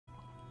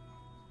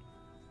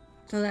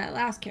So that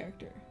last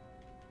character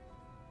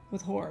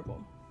was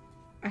horrible.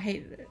 I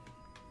hated it.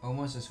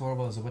 Almost as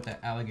horrible as what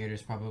that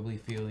alligator's probably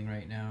feeling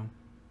right now.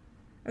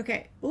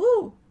 Okay.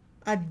 Ooh,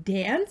 a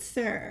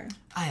dancer.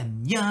 I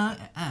am young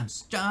and I'm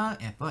strong,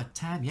 and for a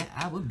time, yeah,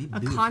 I would be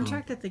beautiful. A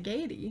contract at the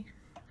Gaiety.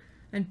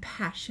 And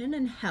passion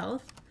and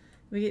health.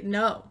 We get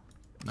no.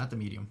 Not the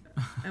medium.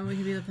 And we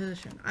can be the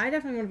physician. I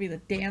definitely want to be the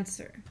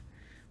dancer.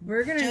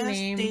 We're gonna Just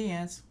name.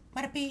 dance.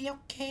 Wanna be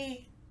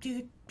okay.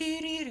 Do, do,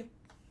 do, do.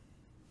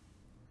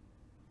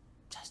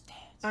 Just dance.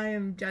 I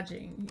am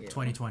judging you.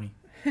 2020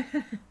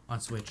 on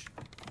Switch.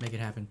 Make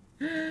it happen.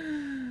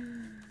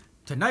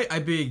 Tonight I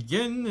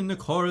begin in the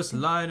chorus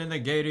line in the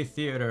Gaiety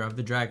Theater of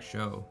the drag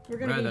show,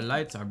 where the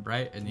lights are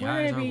bright and the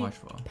eyes are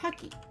watchful.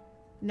 Pucky.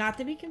 Not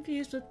to be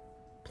confused with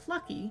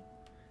Plucky.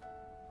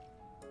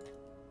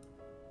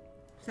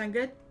 Sound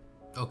good?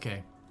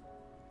 Okay.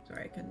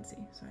 Sorry, I couldn't see,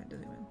 so I had to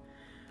zoom in.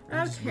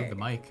 Okay. Just move the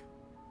mic.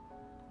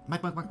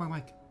 Mic.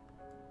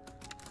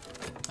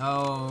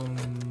 Oh,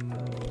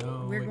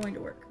 no. We're going to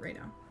work right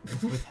now.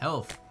 With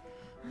health.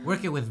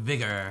 Work it with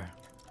vigor.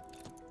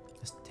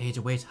 The stage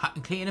awaits hot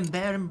and clean and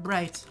bare and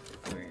bright.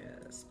 We're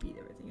gonna speed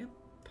everything up.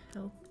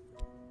 Health,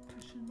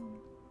 passion.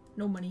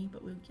 No money,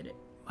 but we'll get it.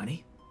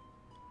 Money?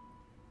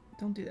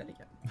 Don't do that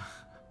again.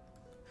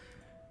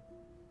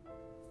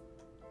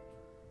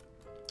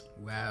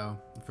 Wow.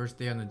 The first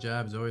day on the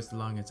job is always the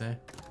longest, eh?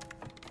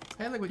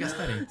 Hey, look, we got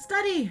study.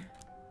 Study!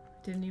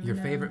 Didn't even Your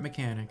know. favorite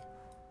mechanic.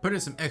 Put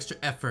in some extra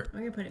effort. I'm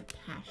gonna put in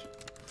passion.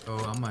 Oh,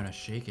 I'm gonna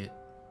shake it.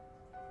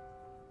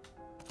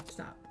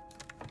 Stop.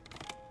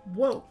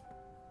 Whoa.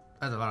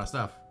 That's a lot of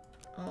stuff.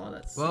 Oh,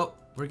 that's... Well,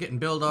 we're getting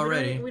billed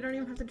already. We don't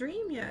even have to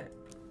dream yet.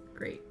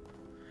 Great.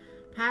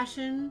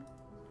 Passion,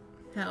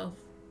 health,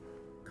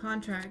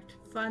 contract,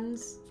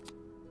 funds,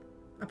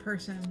 a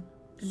person,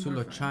 and more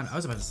funds. Sulochana. I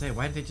was about to say,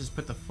 why did they just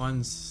put the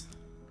funds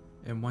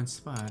in one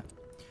spot?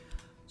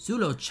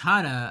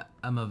 Sulochana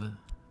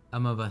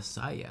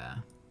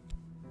Amavasaya.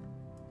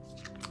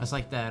 That's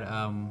like that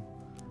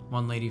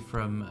one lady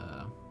from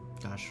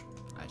gosh,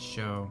 that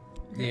show,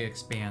 The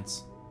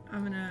Expanse.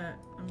 I'm gonna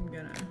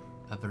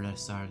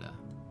Avalasarda.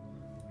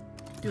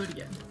 do it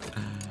again.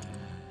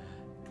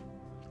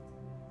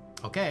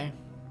 Okay.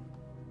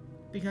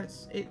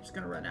 Because it's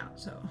gonna run out,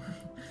 so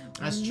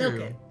That's milk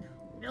true. it.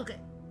 Milk it.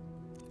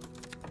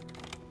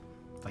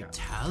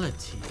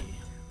 Vitality.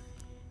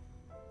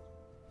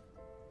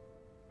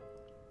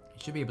 You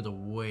should be able to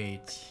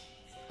wait.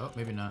 Oh,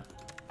 maybe not.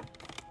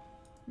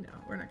 No,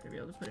 we're not gonna be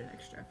able to put in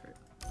extra effort.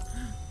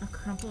 A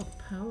crumpled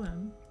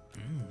poem.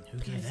 Who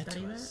Can gave I that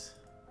study to that? us?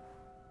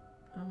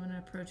 I'm gonna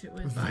approach it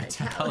with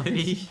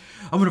Vitality.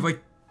 I'm gonna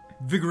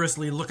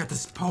vigorously look at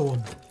this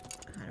poem.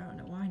 I don't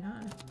know why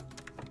not.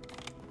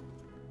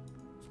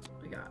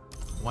 We got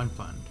One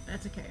fund.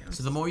 that's okay.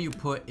 So the more you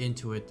put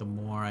into it, the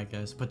more, I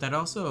guess. But that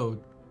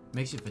also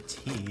makes you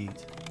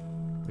fatigued,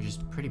 which is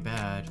pretty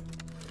bad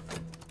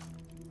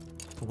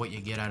for what you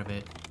get out of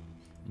it.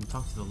 And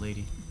talk to the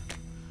lady.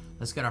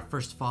 Let's get our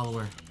first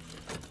follower.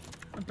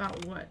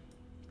 About what?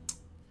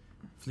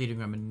 Fleeting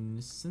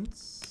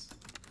reminiscence.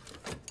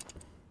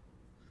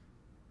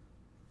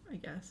 I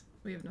guess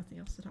we have nothing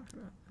else to talk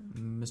about.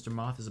 Mr.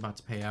 Moth is about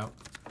to pay out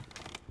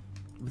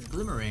with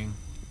glimmering.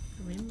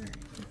 Glimmering.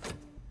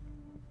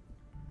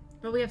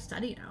 But we have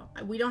study now.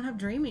 We don't have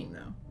dreaming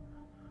though.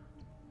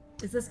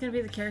 Is this gonna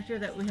be the character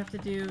that we have to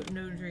do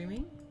no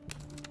dreaming?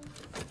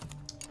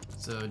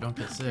 So don't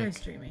get There's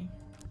sick. dreaming.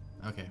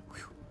 Okay.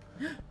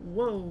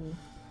 Whoa.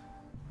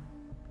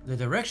 The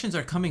directions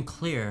are coming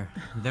clear.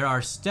 There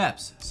are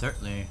steps,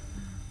 certainly.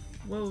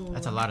 Whoa.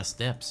 That's a lot of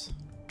steps.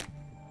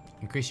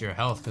 Increase your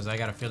health, because I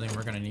got a feeling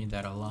we're going to need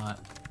that a lot.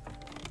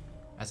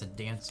 As a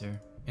dancer.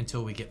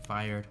 Until we get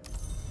fired.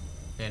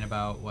 In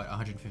about, what,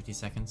 150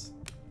 seconds?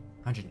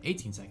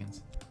 118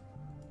 seconds.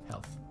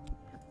 Health.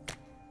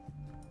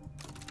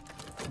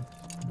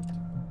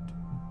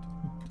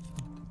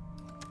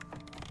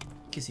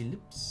 Kissy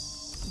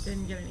lips.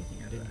 Didn't get anything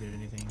out of Didn't that. get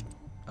anything.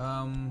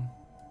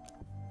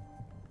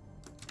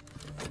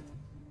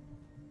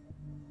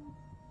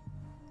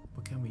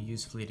 What can we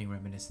use fleeting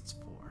reminiscence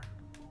for?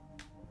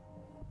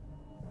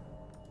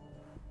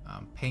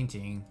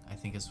 Painting, I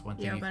think, is one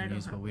thing Yeah, you but I can don't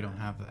use, but have we don't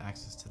that. have the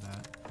access to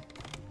that.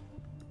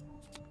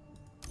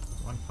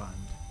 One fund.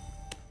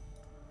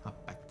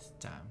 Hop back to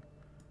time.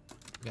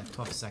 We got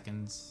 12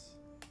 seconds.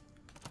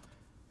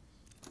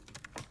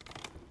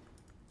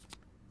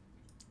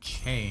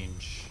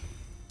 Change.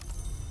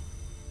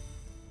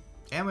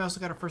 And we also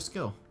got our first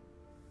skill.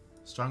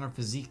 Stronger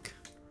physique.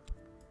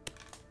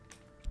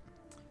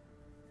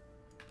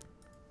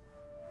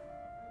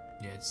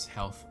 Yeah, it's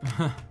health.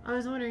 I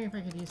was wondering if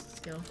I could use the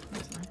skill.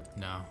 That's fine.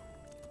 No.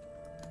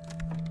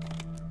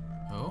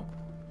 Oh.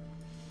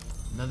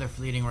 Another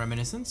fleeting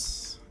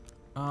reminiscence.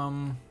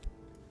 Well,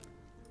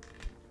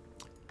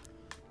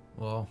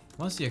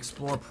 once the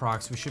explore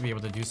procs, we should be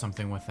able to do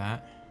something with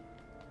that.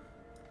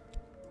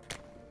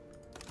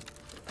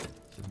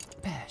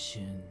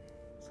 Passion.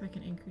 So I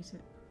can increase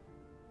it.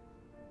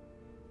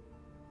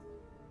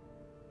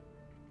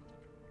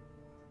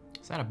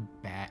 that a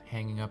bat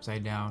hanging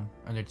upside down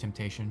under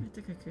temptation? It's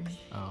a cocoon.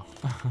 Oh.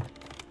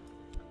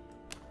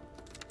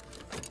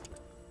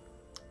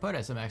 Put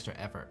in some extra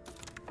effort.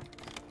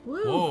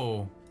 Woo!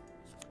 Whoa.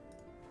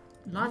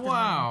 Lots of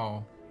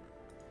Wow.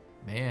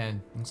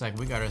 Man, looks like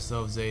we got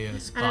ourselves a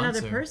sponsor. and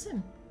another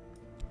person.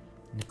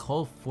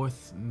 Nicole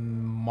Fourth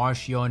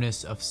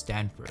Marchioness of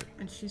Stanford.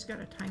 And she's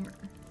got a timer.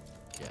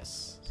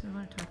 Yes. So I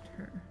want to talk to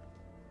her.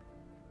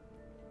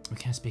 We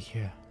can't speak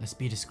here. Let's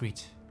be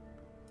discreet.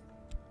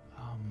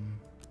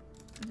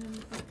 And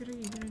then what good are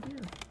you gonna do?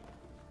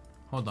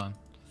 Hold on.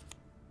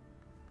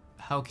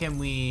 How can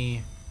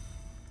we...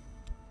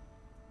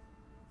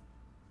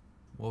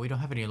 Well, we don't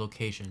have any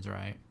locations,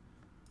 right?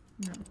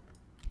 No.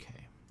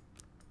 Okay.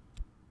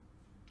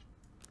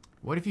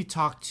 What if you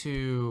talk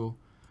to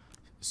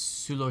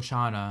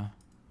Sulochana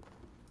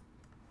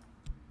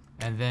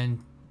and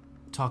then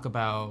talk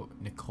about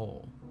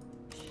Nicole?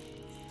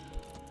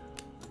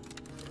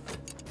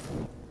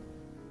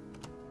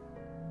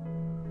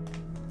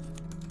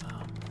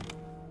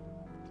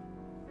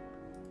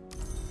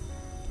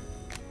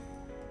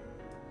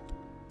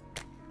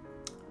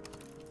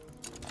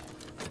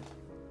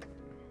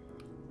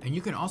 And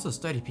you can also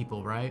study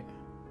people, right?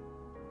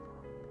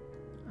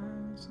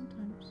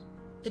 Sometimes.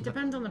 It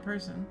depends on the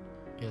person.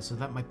 Yeah, so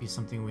that might be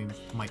something we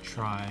might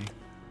try.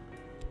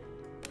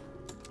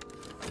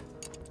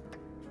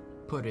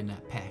 Put in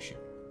that passion.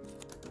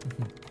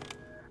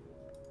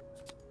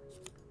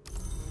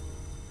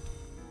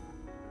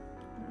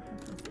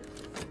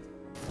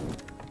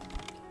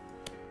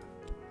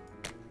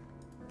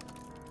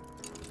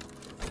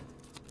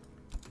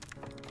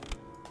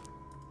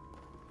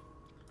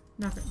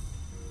 Nothing.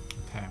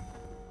 Okay.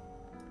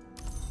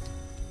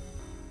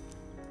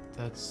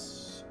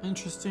 That's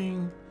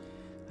interesting.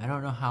 I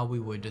don't know how we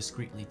would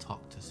discreetly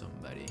talk to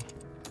somebody.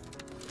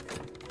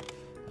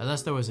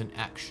 Unless there was an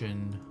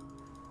action.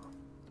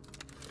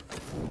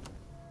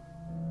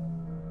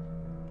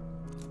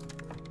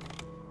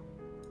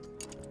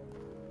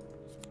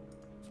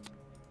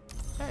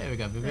 Hey, we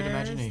got vivid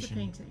imagination.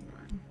 The painting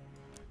one.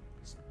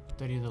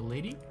 Study the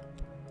lady?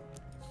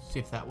 See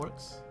if that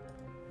works.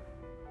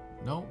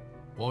 No?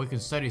 Well, we can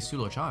study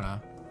Sulochana.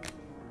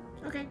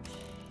 Okay.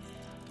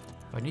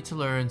 I need to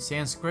learn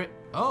Sanskrit.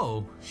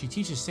 Oh, she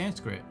teaches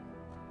Sanskrit.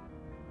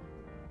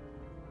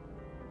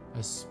 A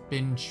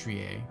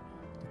spintrier,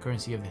 the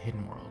currency of the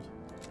hidden world.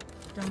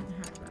 Don't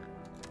have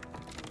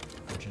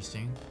that.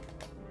 Interesting.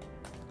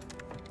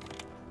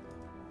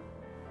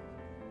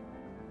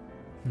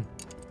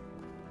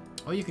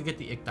 Oh, you could get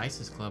the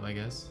Icthysis Club, I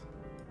guess.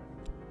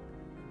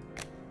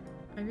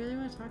 I really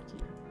want to talk to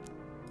you.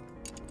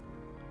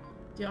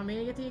 Do you want me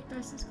to get the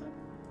Icthysis Club?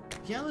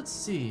 Yeah, let's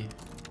see.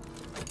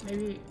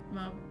 Maybe,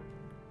 well,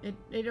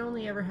 it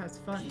only ever has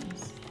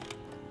funds.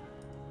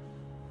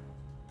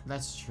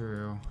 That's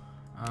true.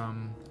 How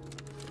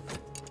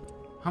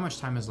much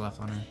time is left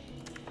on her?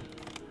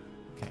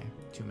 Okay,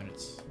 2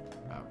 minutes.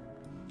 About.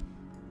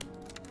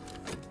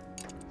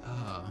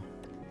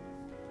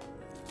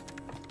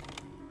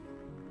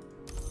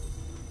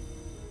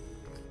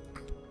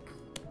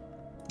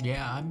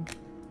 Yeah, I'm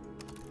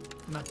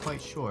not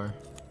quite sure.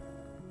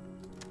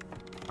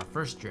 Our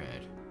first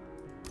dread.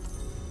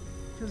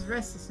 Because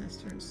restlessness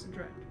turns to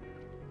dread.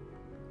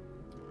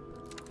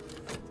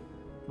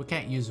 We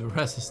can't use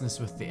restlessness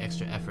with the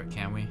extra effort,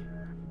 can we?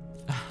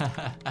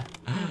 I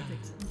don't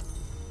think so.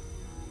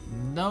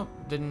 Nope,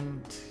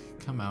 didn't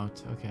come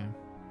out. Okay.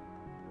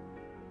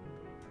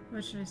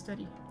 What should I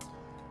study?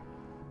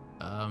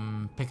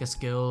 Pick a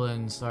skill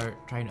and start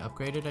trying to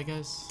upgrade it, I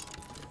guess.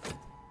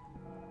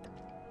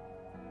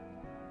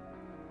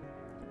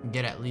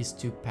 Get at least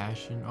 2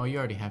 passion. Oh, you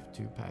already have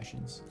 2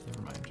 passions.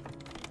 Never mind.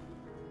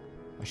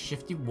 A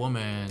shifty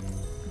woman.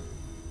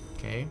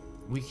 Okay,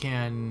 we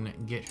can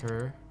get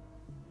her.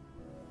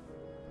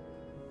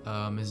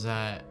 Is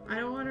that? I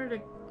don't want her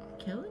to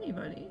kill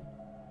anybody.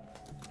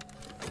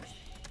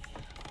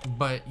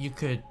 But you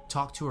could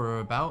talk to her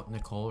about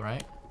Nicole,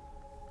 right?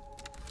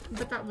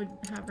 But that would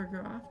have her go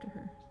after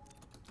her.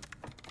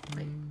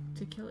 Like,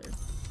 to kill her.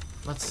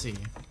 Let's see.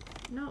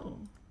 No.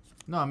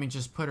 No, I mean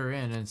just put her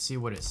in and see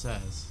what it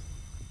says.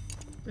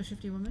 The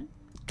shifty woman?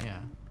 Yeah.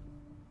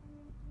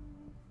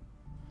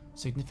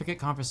 Significant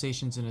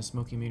conversations in a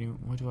smoky meeting.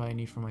 What do I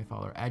need from my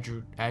follower? Add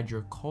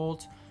your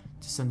cult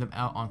to send them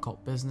out on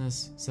cult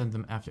business, send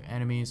them after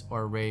enemies,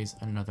 or raise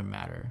another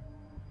matter.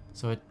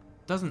 So it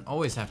doesn't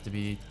always have to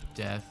be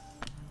death.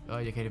 Oh,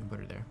 you can't even put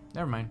her there.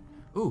 Never mind.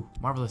 Ooh,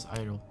 marvelous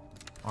idol.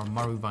 Or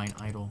Maruvine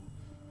idol.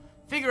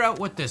 Figure out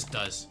what this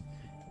does.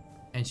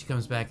 And she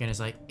comes back and is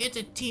like, it's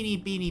a teeny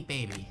beanie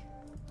baby.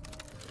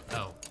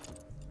 Oh.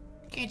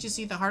 Can't you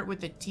see the heart with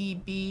the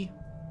TB?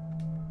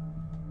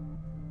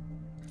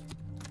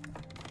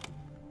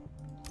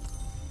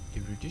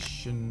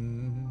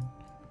 Erudition.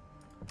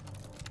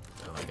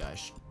 Oh my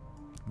gosh.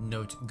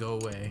 Note, go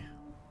away.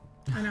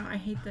 I know, I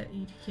hate that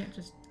you can't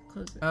just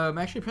close it.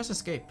 Actually press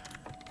escape.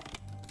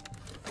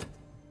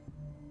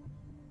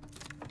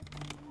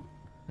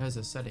 There's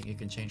a setting you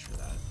can change for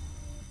that.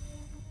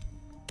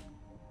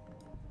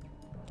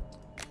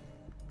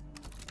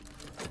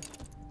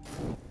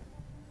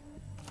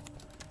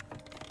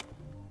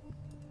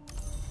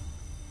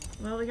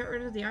 Well, we got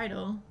rid of the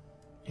idol.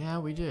 Yeah,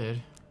 we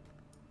did.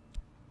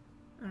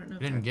 I don't know.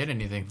 We didn't get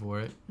anything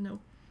for it.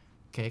 Nope.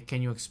 Okay,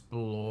 can you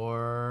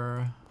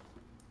explore?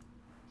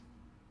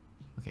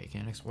 Okay,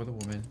 can't explore the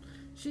woman.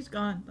 She's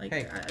gone. Like,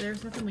 Hey.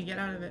 there's nothing we get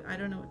out of it. I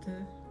don't know what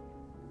to...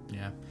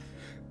 Yeah.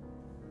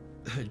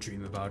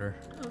 Dream about her.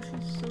 Oh,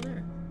 she's still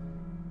there.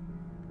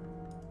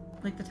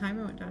 Like, the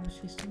timer went down, but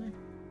she's still there.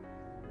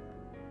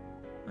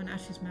 Oh, now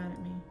she's mad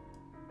at me.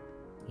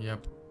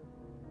 Yep.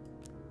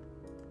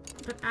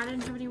 But I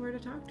didn't have anywhere to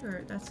talk to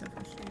her. That's so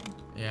frustrating.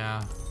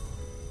 Yeah.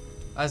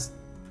 That's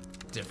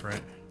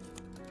different.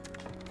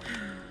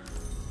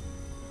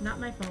 Not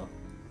my fault.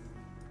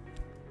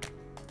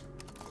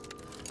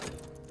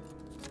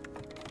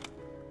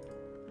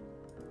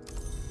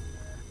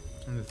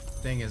 And the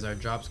thing is, our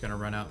job's gonna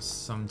run out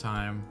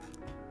sometime.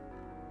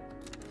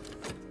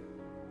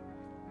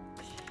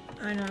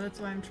 I know, that's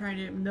why I'm trying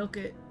to milk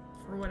it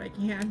for what I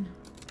can.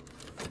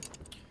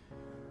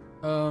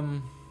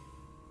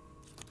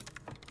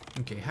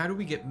 Okay, how do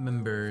we get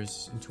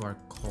members into our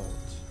cult?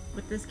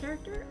 With this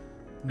character?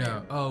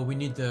 No. Oh, we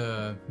need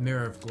the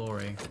Mirror of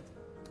Glory,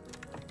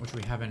 which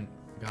we haven't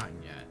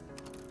gotten yet.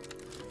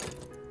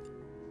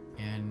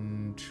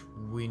 And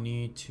we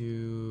need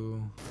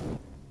to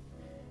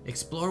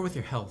explore with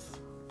your health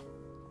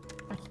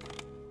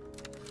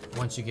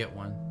once you get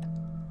one.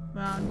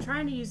 Well, I'm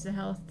trying to use the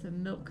health to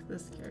milk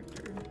this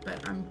character,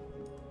 but I'm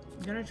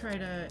gonna try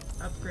to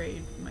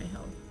upgrade my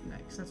health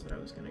next. That's what I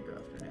was gonna go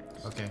after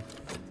next. Okay.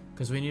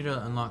 Because we need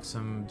to unlock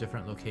some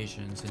different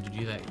locations, and to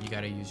do that, you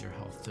gotta use your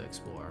health to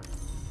explore.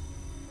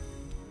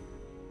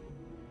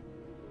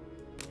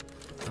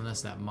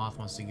 Unless that moth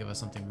wants to give us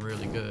something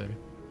really good.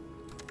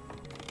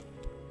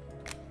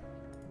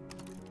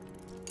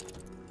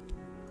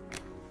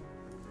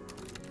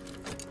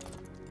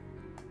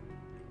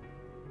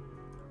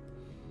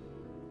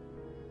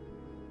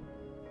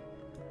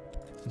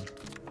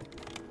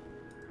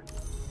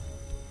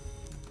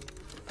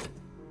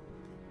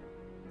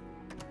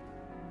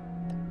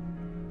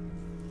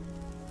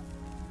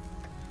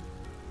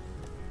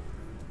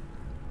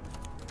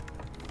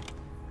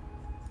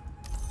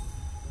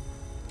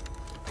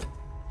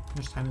 How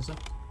much time is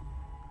left?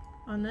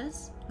 On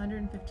this,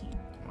 115.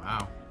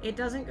 Wow. It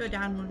doesn't go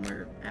down when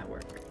we're at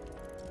work.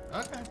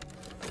 Okay.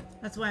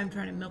 That's why I'm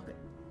trying to milk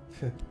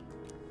it.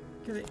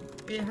 Because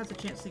it has a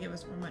chance to give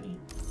us more money.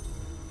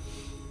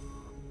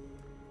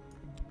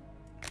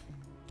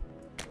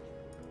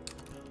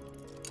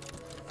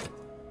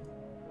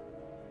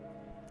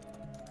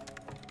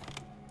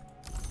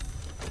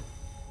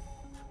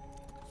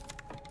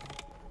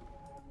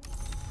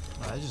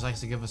 Well, it just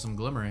likes to give us some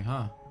glimmering,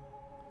 huh?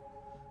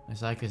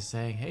 It's like it's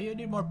saying, hey, you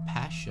need more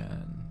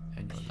passion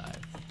in your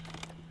life.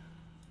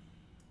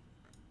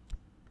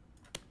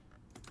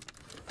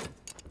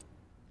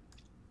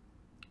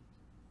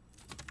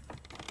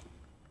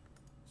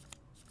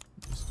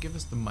 Just give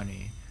us the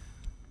money.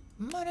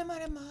 Money,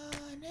 money,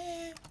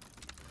 money.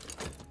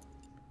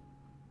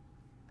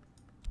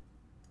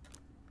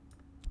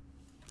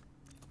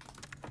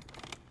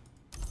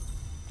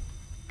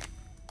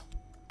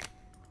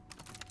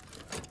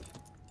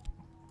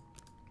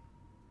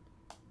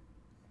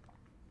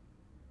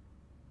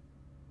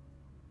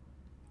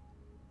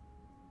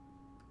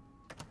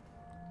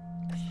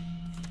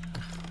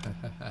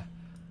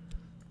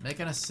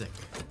 Making us sick.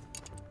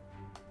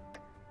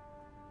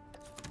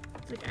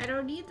 It's like, I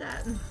don't need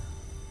that.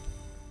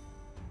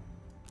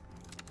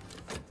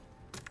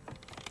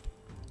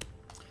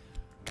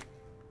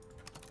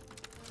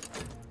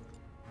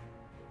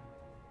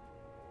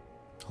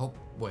 Hope.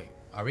 Wait,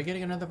 are we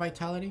getting another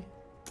vitality?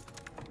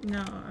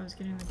 No, I was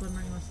getting the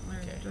glimmering lesson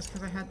learned Okay. just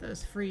because I had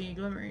those free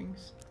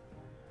glimmerings.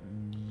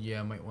 Yeah,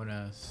 I might want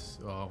to.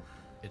 Oh,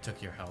 it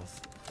took your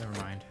health. Never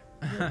mind.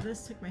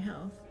 This took my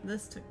health.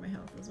 This took my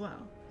health as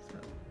well. So.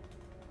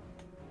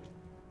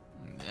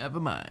 Never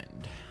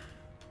mind.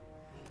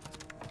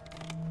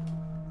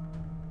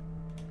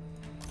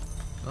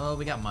 Well,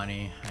 we got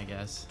money, I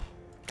guess.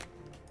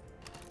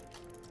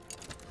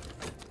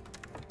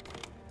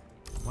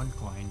 1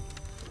 coin.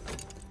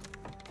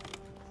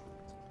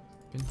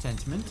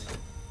 Contentment.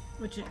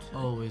 Which it should.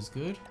 Always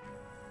good.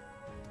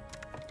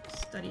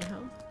 Study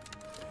health.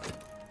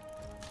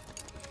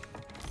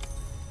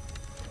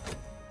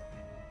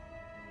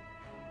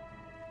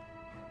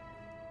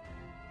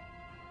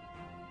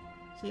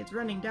 See, it's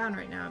running down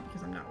right now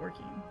because I'm not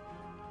working.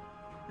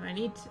 And I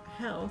need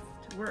health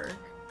to work,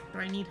 but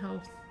I need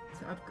health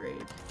to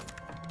upgrade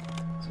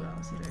as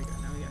well. See, there you go.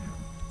 Now we got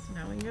health. So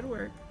now we can go to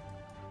work.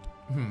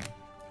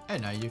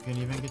 And now you can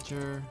even get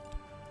your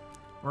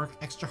work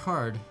extra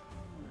hard.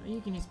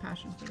 You can use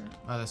passion for that.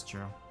 Oh, that's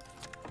true.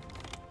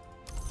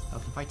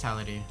 Health and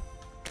vitality.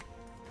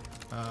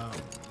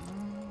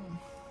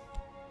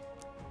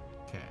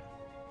 Okay.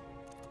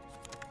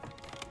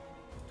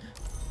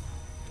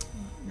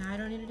 Now I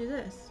don't need to do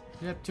this.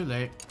 Yep, too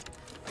late.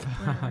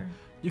 Whatever.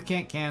 You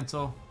can't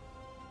cancel.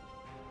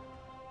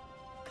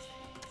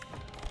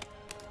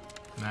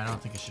 And I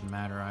don't think it should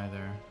matter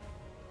either.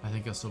 I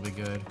think it'll still be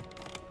good.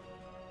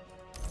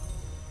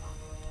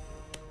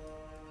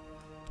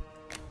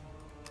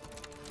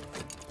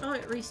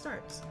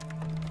 restarts.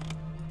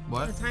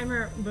 What? The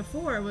timer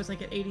before was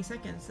like at 80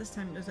 seconds. This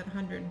time it was at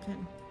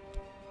 110.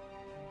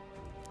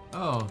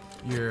 Oh,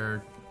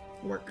 you're...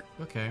 Work.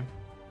 Okay.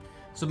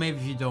 So maybe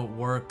if you don't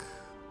work,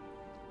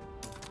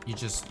 you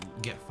just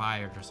get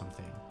fired or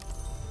something.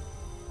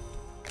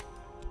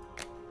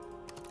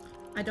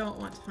 I don't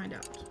want to find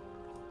out.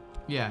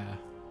 Yeah,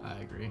 I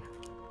agree.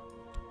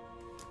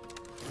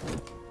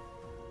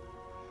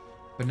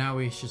 But now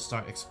we should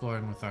start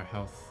exploring with our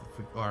health. If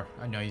we, or,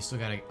 I know, you still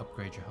gotta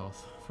upgrade your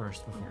health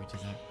first before we do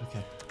that.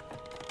 Okay.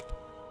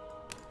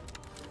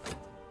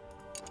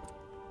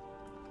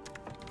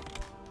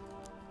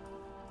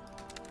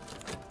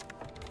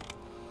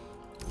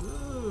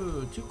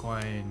 Ooh, 2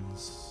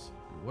 coins.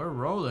 We're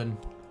rolling.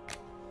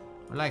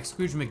 We're like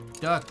Scrooge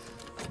McDuck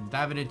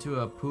diving into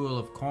a pool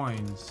of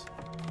coins.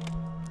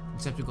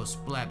 Except we go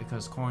splat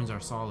because coins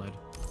are solid.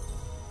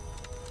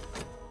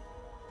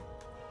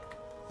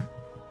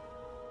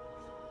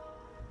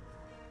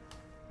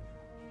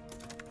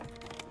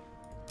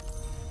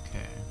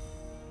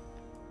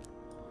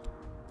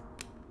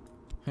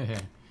 Okay.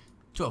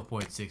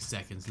 12.6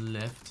 seconds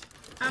left.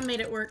 I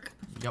made it work.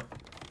 Yep.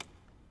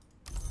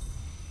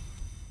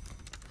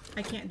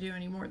 I can't do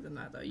any more than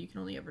that though. You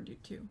can only ever do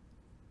 2.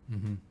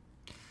 Mm-hmm.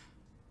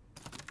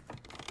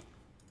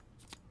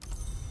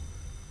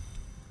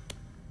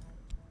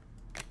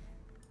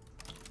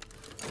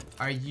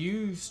 Are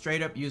you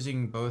straight up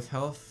using both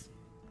health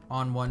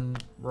on one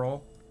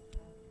roll?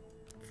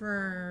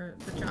 For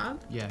the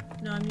job? Yeah.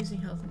 No, I'm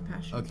using health and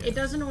passion. Okay. It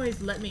doesn't always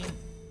let me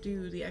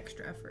do the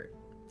extra effort.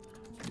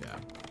 Yeah.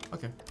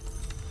 Okay.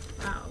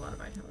 Wow, a lot of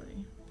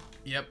vitality.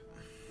 Yep.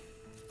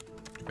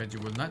 But you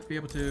will not be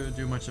able to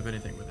do much of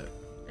anything with it.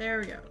 There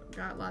we go.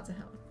 Got lots of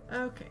health.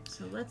 Okay,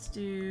 so let's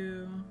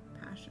do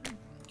passion.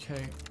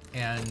 Okay.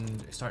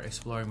 And start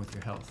exploring with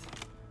your health.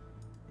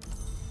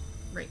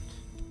 Right.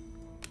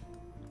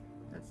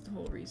 That's the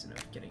whole reason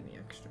of getting the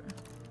extra.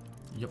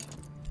 Yep.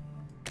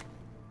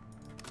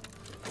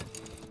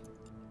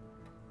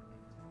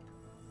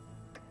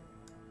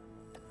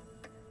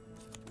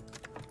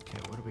 Okay,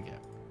 what do we get?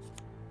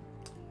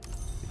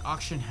 The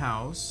auction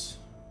house.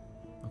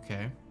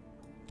 Okay.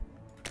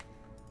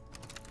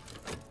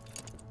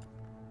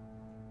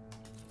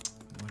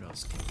 What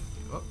else can we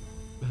do? Oh.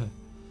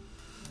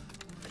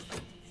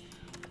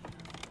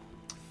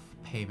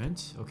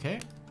 Payment. Okay.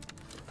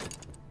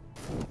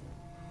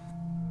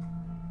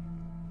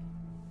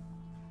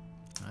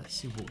 Let's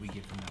see what we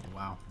get from that.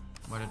 Wow.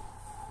 What a...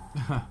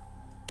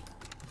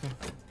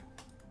 Okay.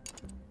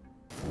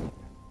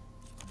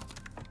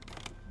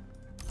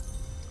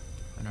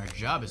 And our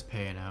job is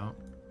paying out.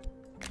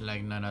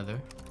 Like none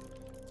other.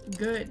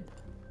 Good.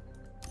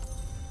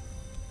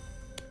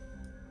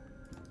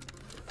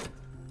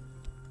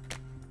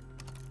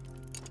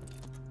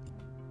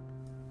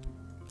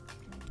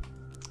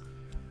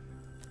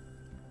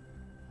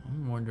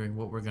 I'm wondering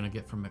what we're gonna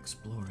get from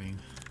exploring.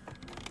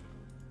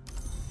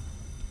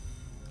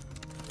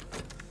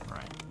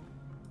 Right.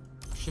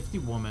 Shifty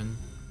woman.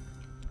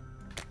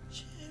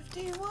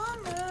 Shifty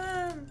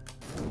woman!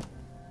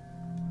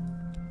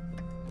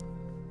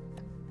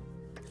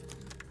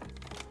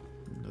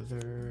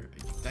 Another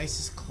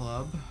Dice's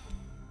Club.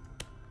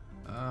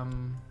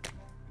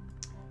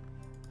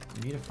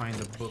 We need to find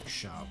the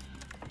bookshop.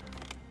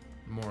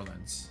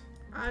 Moorlands.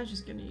 I was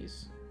just gonna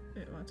use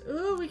it once.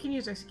 Ooh, we can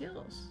use our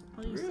skills.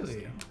 I'll use this Really?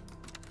 skill.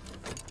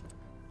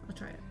 I'll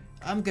try it.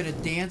 I'm gonna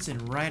dance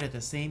and write at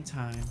the same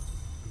time.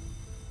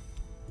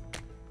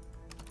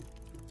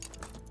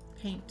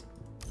 Paint.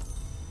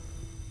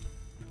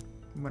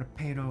 I'm gonna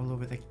paint all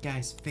over the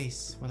guy's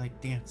face while I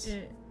dance.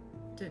 It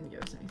didn't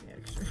give us anything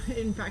extra.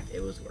 In fact,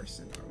 it was worse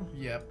than normal.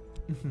 Yep.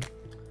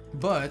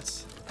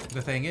 But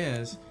the thing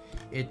is,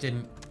 it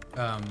didn't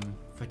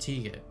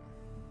fatigue it.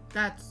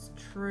 That's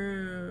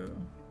true.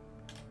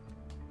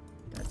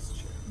 That's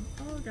true.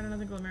 Oh, got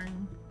another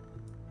glimmering.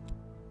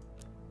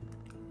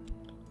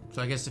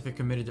 So I guess if it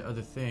committed to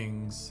other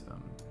things,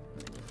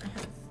 I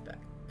have back.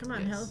 Come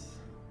on, yes. health.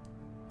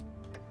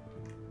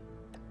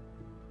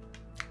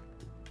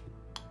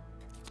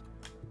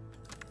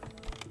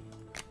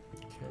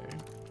 Okay.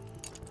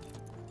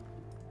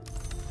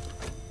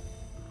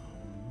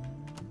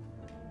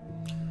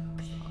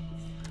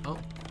 Oh,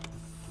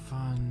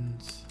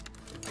 funds.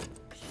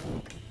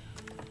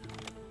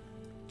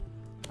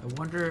 I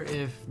wonder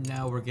if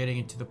now we're getting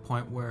into the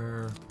point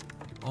where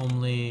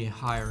only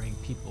hiring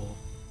people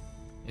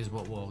is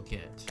what we'll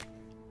get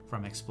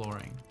from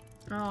exploring.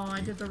 Oh,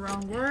 I did the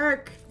wrong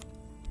work.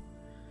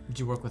 Did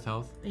you work with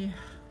health? Yeah.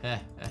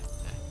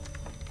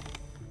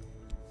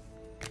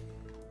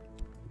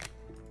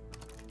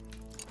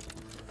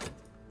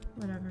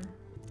 Whatever.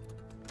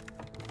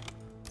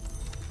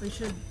 We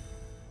should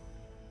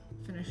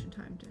finish in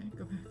time to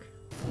go back.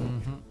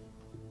 Mm-hmm.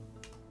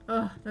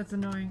 Ugh, that's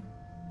annoying.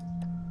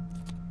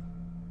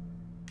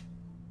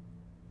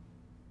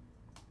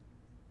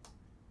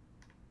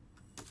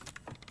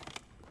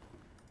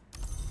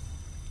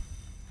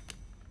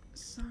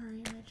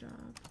 Sorry, my job.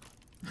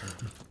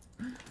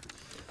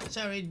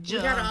 Sorry, We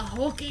got a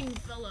hulking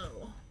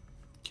fellow.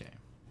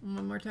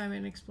 One more time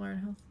and explore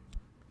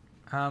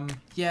health.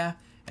 Yeah.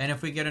 And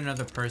if we get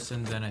another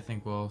person, then I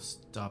think we'll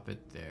stop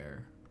it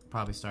there.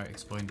 Probably start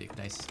exploring the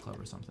Dice Club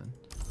or something.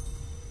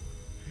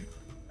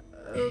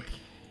 Okay.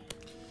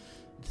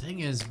 The thing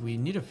is, we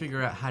need to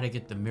figure out how to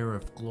get the Mirror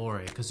of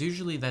Glory, because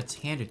usually that's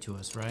handed to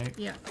us, right?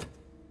 Yeah.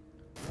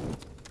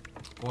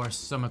 Or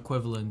some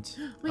equivalent.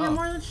 We got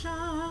Moreland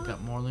Shop.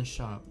 Got Moreland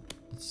Shop.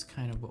 That's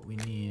kind of what we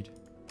need.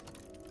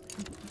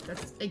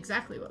 That's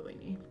exactly what we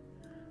need.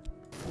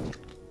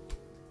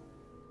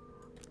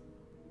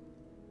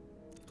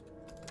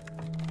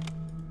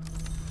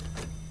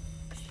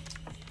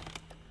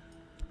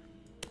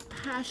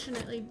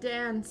 Passionately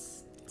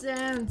dance.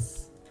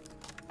 Dance.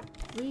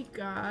 We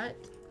got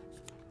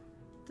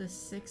the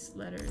 6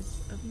 letters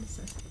of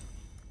necessity.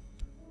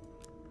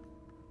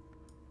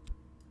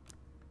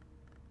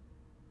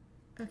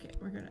 Okay,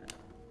 we're gonna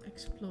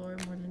explore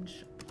Moreland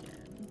Shop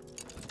again.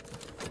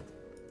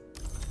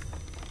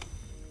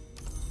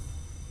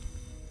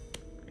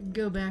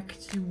 Go back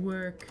to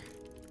work.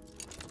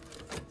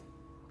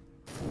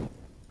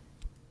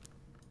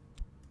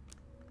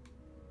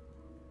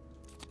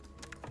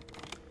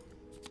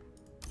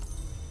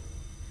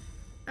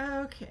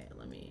 Okay,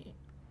 let me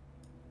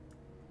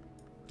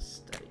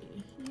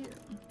study you.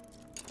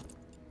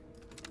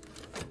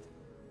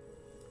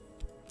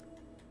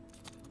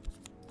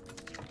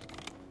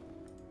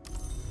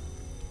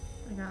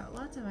 I got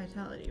lots of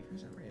vitality for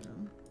some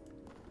reason.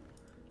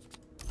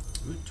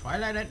 Ooh,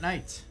 Twilight at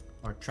night.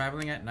 Or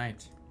traveling at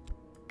night.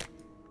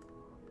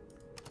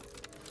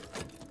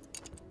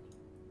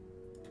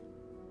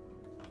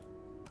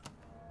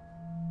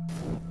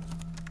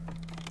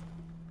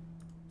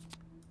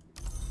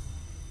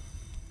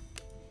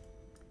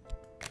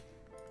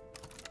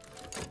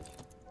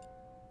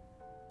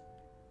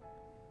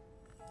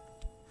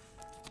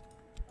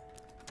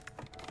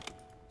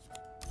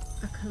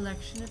 A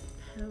collection of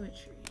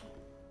poetry.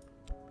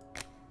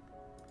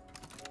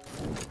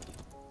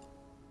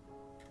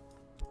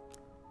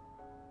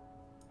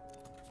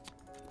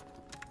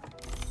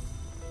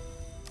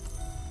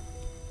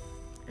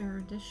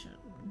 Erudition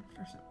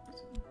for some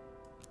reason.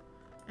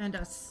 And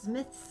a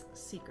smith's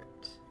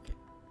secret. Okay.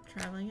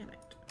 Traveling at night.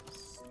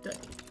 Study.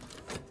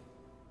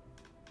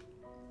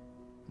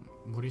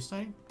 What are you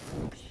studying?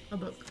 A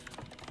book.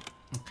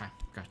 Okay,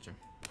 gotcha.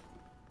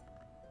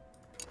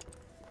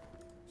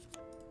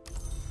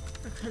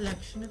 A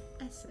collection of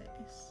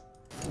essays.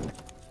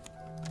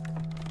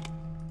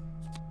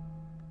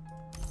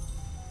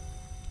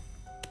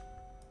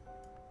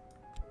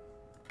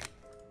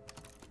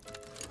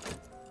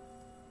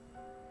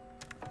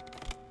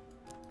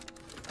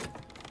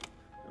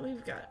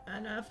 We've got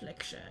an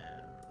affliction,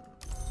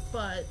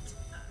 but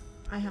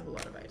I have a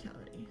lot of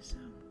vitality, so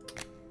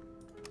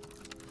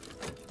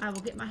I will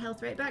get my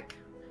health right back.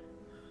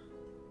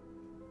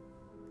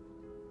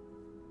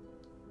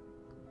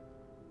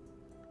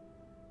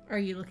 Are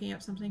you looking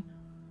up something?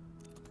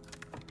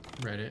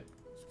 Reddit.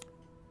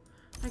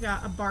 I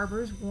got a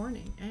barber's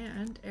warning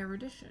and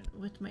erudition.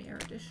 With my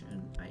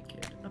erudition, I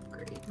could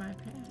upgrade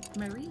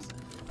my reason.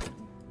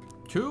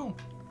 Cool.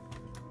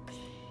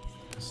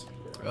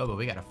 Oh, but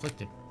we got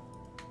afflicted.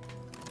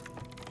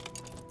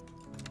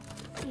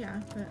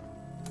 Yeah, but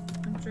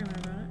I'm dreaming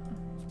about it.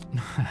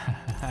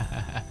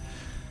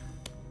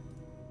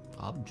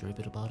 I'm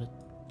dreaming about it.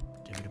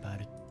 Dreaming about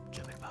it.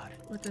 Dreaming about it.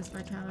 With this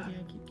vitality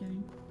I keep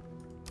getting.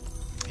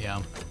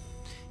 Yeah.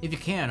 If you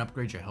can,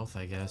 upgrade your health,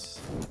 I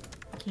guess.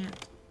 I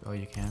can't. Oh,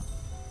 you can't?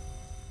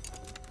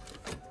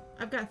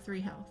 I've got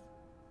 3 health.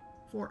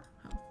 4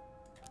 health.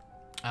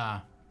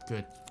 Ah,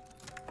 good.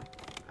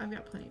 I've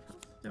got plenty of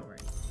health. Don't worry.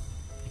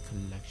 A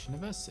collection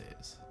of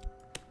essays.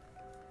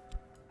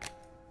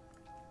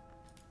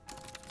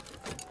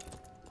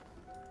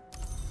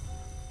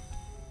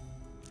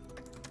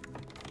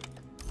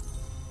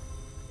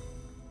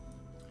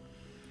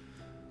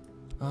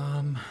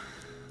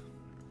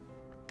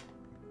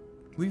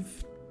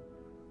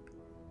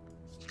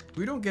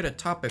 We don't get a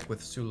topic with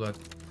Sulochana,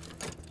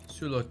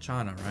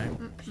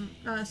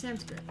 right?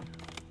 Sanskrit.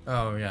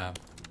 Oh, yeah.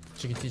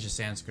 She can teach us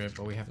Sanskrit,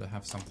 but we have to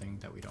have something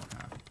that we don't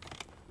have.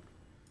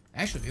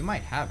 Actually, we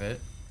might have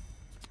it.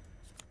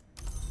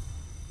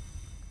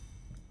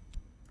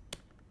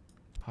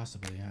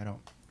 Possibly. I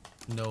don't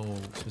know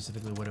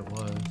specifically what it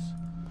was.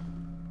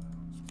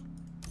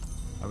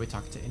 Are we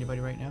talking to anybody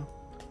right now?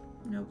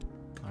 Nope.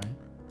 Alright.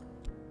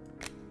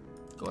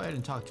 Go ahead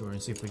and talk to her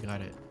and see if we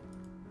got it.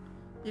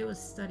 It was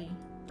study,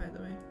 by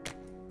the way.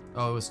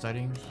 Oh, it was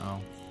studying? Oh.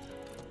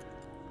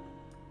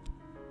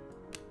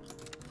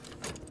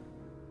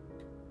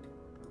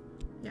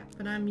 Yeah,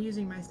 but I'm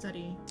using my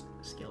study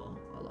skill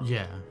a lot.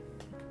 Yeah.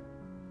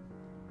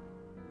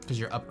 Because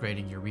you're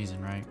upgrading your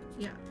reason, right?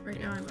 Yeah, right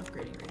now I'm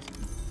upgrading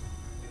reason.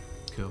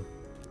 Cool.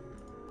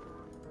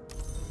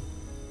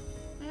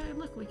 Hey,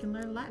 look, we can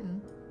learn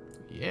Latin.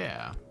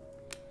 Yeah.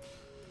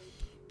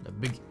 The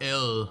big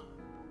L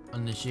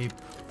on the shape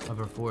of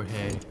her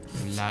forehead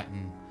in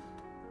Latin.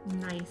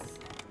 Nice.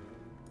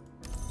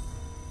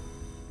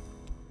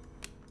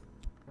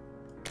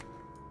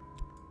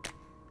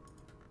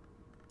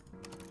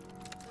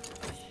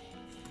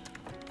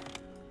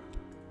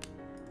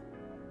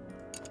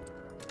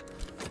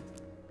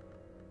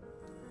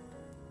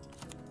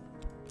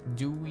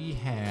 Do we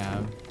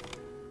have...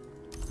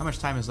 How much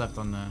time is left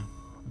on the...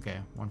 Okay,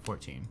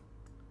 114.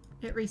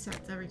 It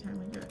resets every time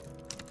we do it.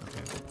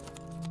 Okay.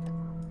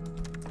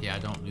 Yeah,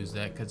 don't lose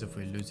that, because if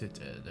we lose it,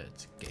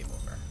 that's game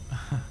over.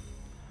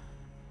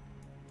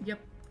 Yep.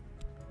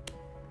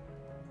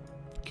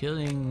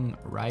 Killing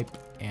Ripe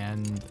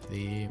and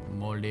the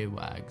Moldy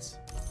Wags.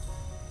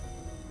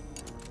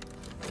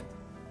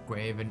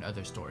 Grave and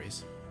other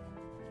stories.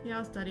 Yeah,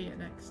 I'll study it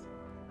next.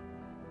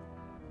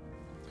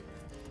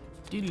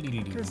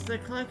 Because the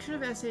collection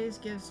of essays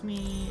gives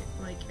me,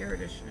 like,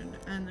 erudition,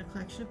 and the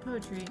collection of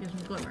poetry gives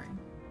me glimmering.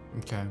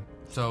 Okay,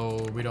 so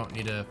we don't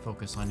need to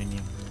focus on any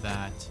of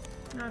that.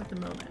 Not at the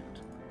moment.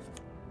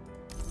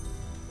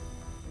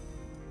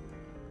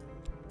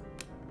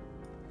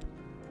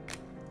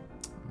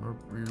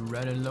 We're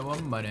running low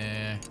on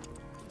money.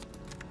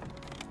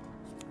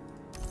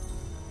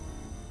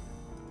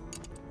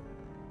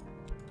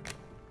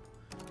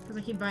 Because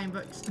I keep buying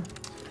books.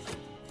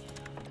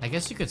 I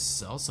guess you could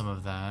sell some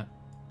of that.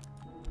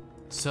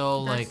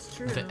 Sell, like,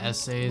 the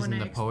essays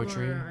and the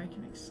poetry. I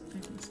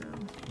can sell.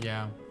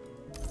 Yeah.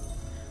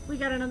 We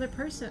got another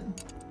person.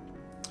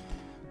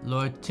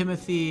 Lord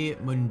Timothy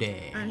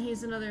Munday. And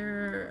he's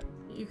another...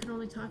 You can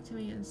only talk to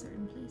me in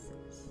certain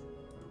places.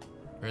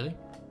 Really?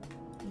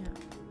 Yeah.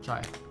 Try.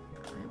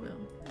 I will.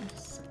 In just a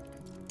sec.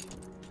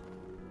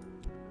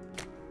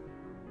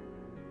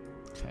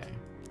 Okay.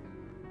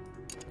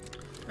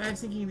 But I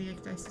was thinking the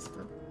Ecdysis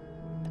Club.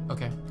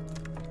 Okay.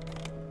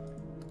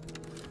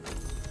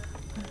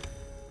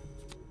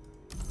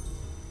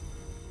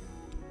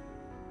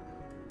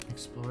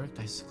 Explore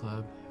Ecdysis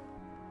Club.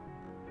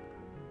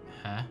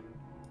 Huh?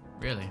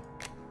 Really?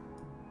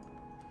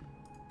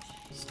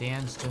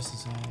 Stands just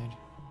aside.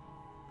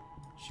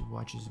 She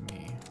watches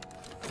me.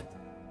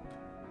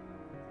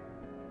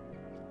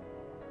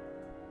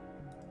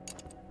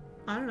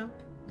 I don't know.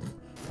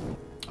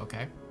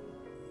 Okay.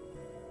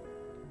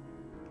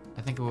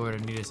 I think we would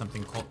have needed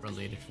something cult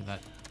related for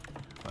that,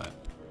 but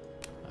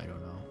I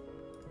don't know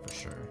for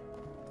sure.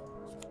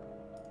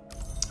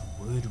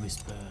 A word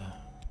whisper.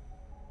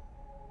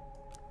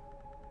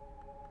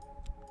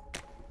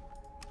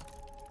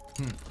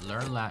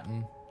 Learn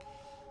Latin.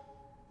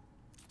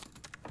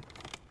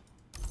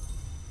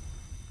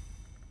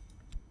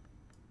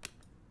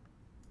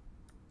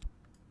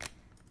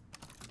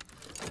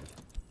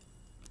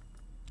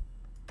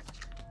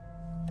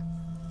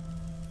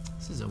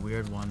 This is a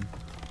weird one.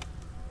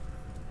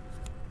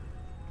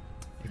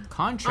 A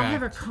contract. I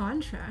have a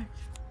contract.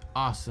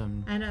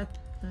 Awesome. And a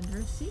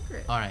thunderous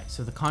secret. Alright,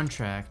 so the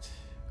contract.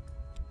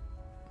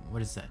 What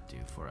does that do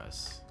for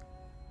us?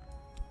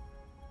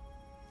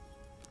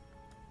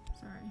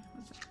 Sorry,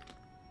 what's that?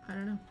 I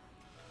don't know.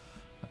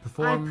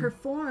 I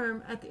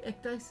perform at the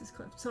Ecdysis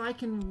Cliff, so I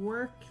can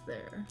work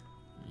there.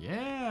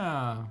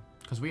 Yeah,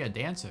 because we a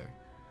dancer.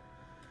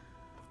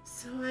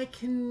 So I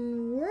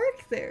can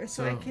work there,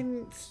 so I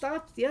can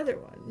stop the other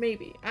one,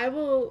 maybe. I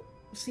will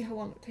see how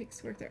long it takes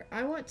to work there.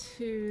 I want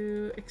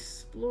to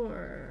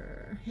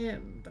explore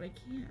him, but I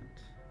can't.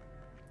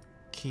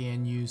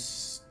 Can you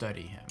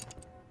study him?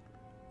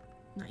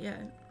 Not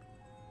yet.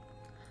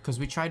 Because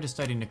we tried to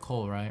study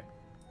Nicole, right?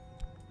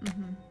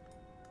 Mm-hmm.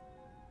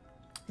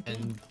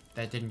 And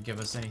that didn't give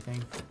us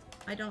anything?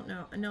 I don't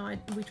know. No,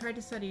 we tried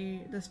to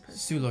study this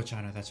person.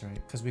 Sulochana, that's right.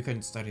 Because we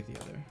couldn't study the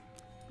other.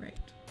 Right.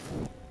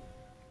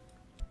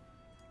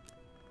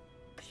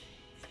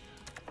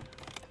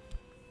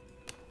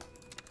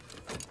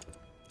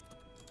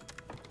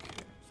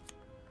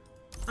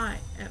 I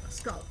am a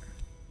scholar.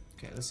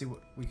 Okay, let's see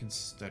what we can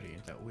study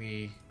that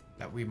we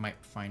might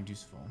find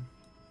useful.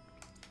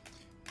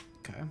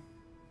 Okay.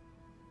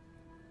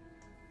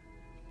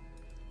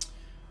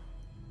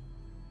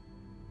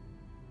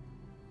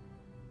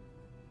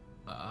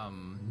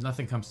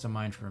 Nothing comes to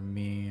mind for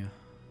me.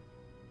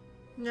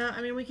 No,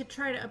 I mean we could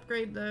try to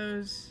upgrade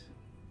those,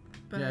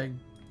 but yeah,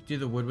 do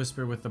the Wood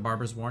Whisper with the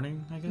Barber's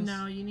Warning, I guess.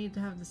 no, you need to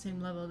have the same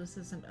level. This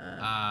isn't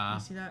you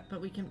see that, but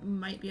we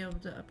might be able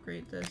to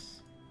upgrade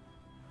this.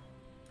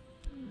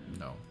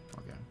 No.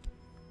 Okay.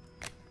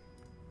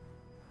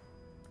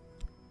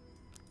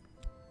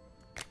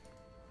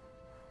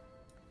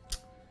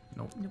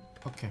 Nope. Nope.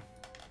 Okay.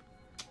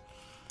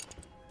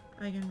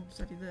 I can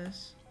study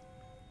this.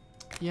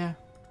 Yeah.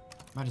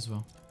 Might as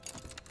well.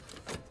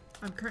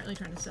 I'm currently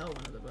trying to sell one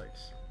of the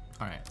books.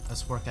 Alright,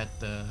 let's work at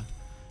the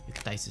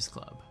Ecdysis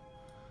Club.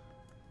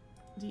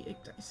 The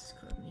Ecdysis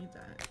Club need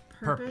that.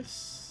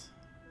 Purpose.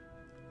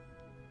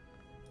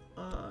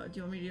 Do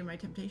you want me to do my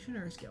temptation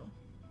or a skill?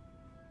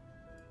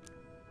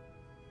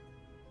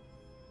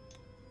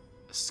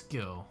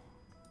 Skill.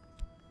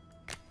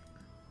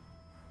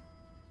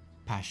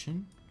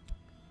 Passion.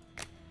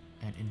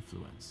 And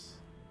influence.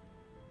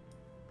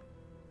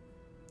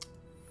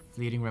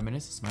 Fleeting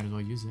reminiscence, might as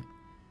well use it.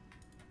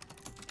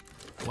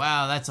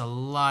 Wow, that's a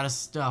lot of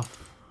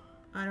stuff.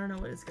 I don't know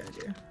what it's gonna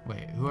do.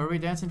 Wait, who are we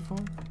dancing for?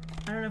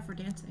 I don't know if we're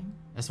dancing.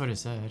 That's what it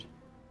said.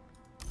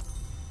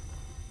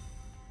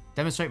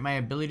 Demonstrate my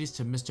abilities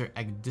to Mr.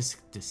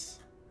 Agdiscus.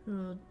 Who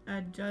will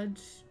add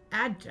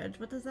judge?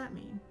 What does that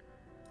mean?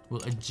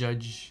 will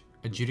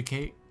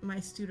adjudicate. My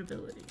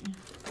suitability.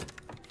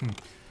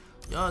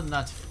 You're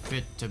not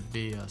fit to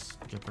be a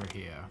stripper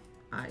here.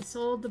 I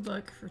sold the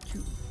book for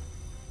 2.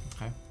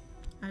 Okay.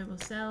 I will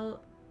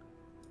sell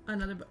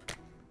another book.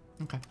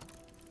 Okay.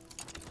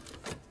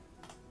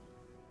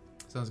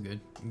 Sounds good.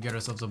 Get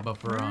ourselves a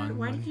buffer on.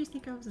 Why did you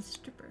think I was a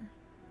stripper?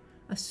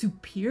 A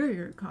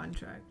superior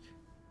contract.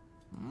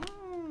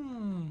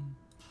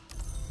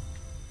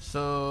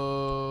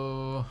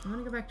 So I want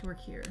to go back to work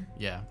here.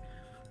 yeah.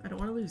 I don't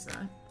want to lose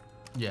that.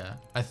 Yeah.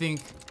 I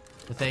think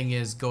the thing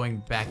is going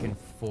back and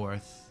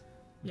forth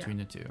between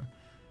the two.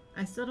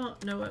 I still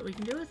don't know what we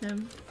can do with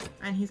him,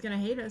 and he's gonna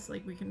hate us.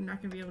 Like we're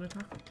not gonna be able to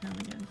talk to him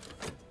again.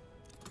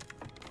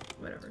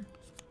 Whatever.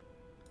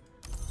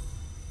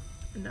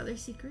 Another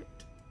secret.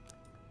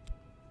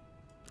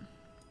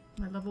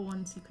 My level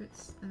 1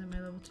 secrets, and then my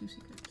level 2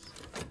 secrets.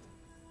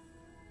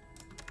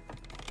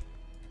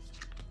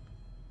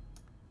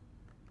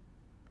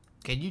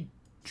 Can you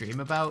dream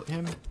about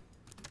him?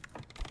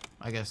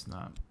 I guess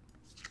not.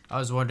 I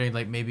was wondering,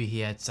 like, maybe he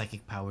had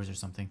psychic powers or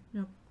something.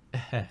 Nope.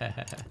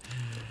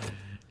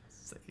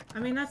 I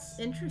mean, that's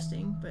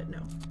interesting, but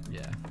no.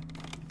 Yeah,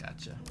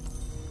 gotcha.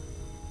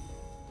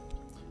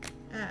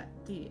 At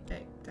the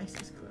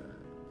Dices Club.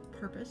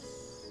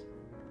 Purpose.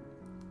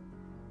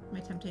 My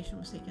temptation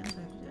was taken, so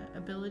I have to do that.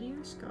 Ability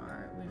or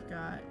scar. We've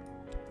got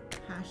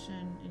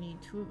passion. I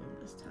need 2 of them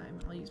this time.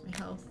 I'll use my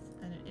health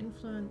and an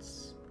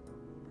influence.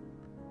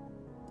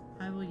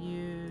 I will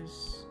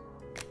use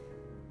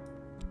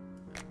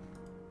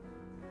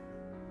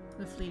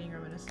the fleeting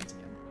reminiscence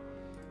again.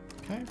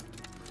 Okay.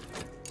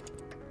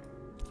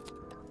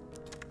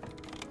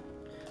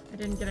 I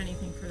didn't get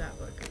anything for that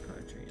book of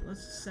poetry.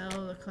 Let's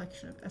sell a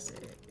collection of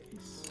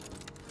essays.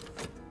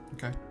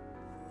 Okay.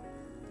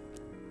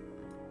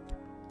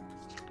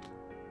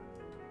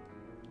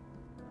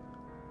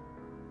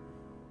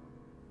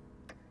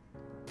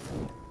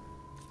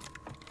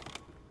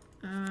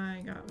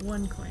 I got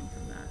 1 coin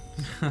from that.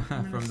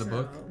 From the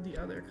book? The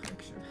other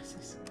collection of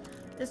essays.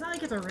 It's not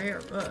like it's a rare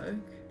book.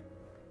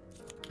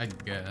 I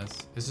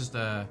guess. It's just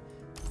a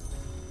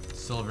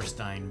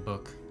Silverstein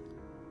book.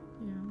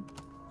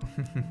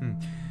 Yeah.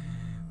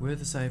 Where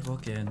the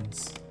sidewalk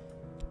ends.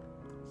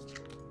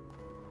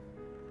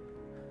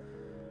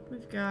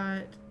 We've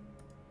got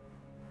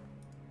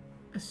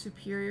a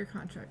superior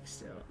contract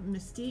still.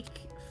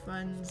 Mystique,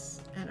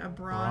 funds, and a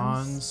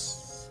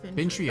bronze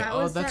Vintria.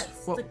 Oh,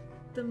 that's what...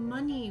 the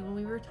money when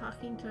we were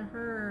talking to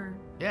her.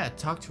 Yeah,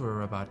 talk to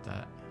her about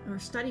that. Or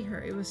study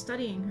her. It was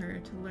studying her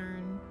to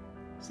learn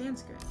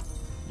Sanskrit.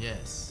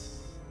 Yes.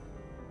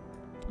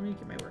 Let me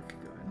get my work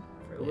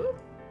going. Yeah.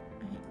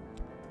 I hate.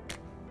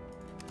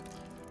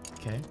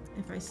 Okay.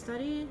 If I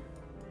study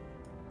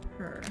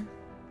her,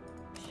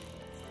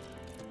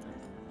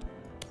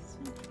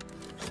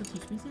 she'll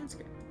teach me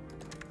Sanskrit.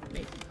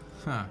 Maybe.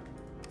 Huh.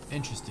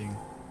 Interesting.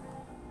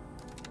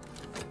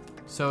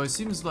 So it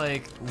seems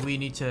like we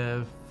need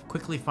to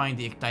quickly find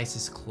the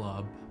Ecdysis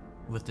Club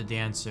with the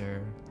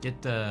dancer,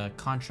 get the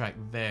contract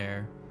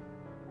there.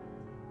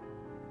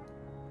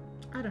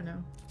 I don't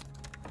know.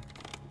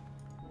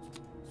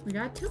 We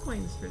got 2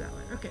 coins for that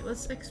one. Okay,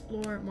 let's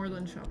explore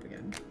Moreland Shop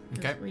again.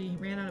 Okay. We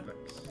ran out of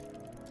books.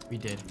 We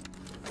did.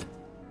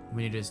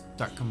 We need to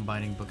start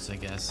combining books, I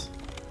guess.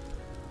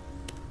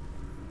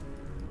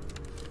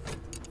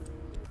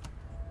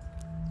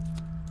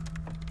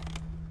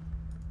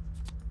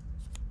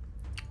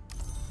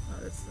 Oh,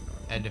 that's the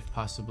normal. And if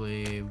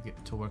possibly we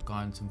get to work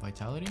on some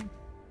vitality.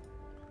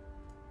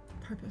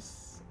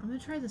 Purpose. I'm gonna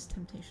try this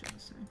temptation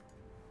this time.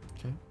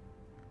 Okay.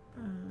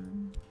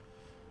 Um,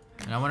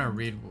 And I want to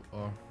read,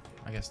 or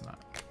I guess not.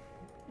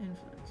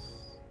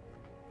 Influence.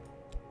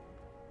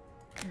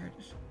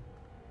 Erudition.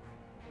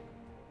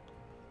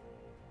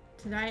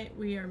 Tonight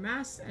we are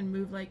masked and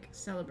move like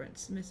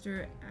celebrants.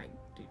 Mr.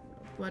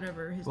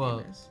 Whatever his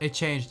name is. It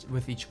changed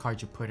with each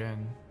card you put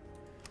in.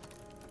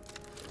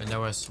 And there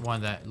was one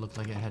that looked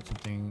like it had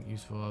something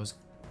useful. I was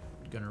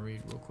gonna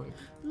read real quick.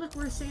 Look,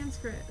 we're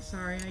Sanskrit.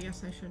 Sorry, I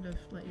guess I should have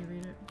let you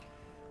read it.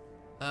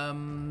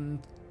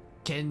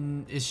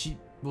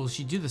 Will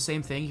she do the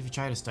same thing if you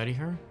try to study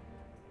her?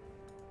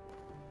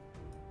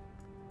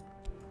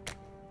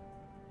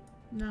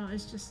 No,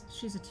 it's just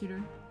she's a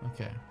tutor.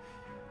 Okay.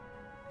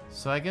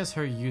 So I guess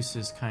her use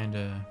is kind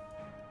of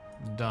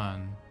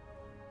done.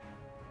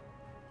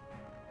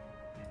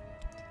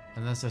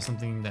 Unless there's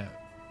something that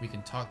we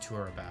can talk to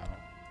her about.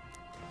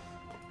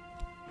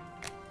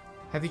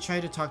 Have you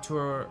tried to talk to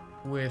her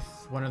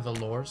with one of the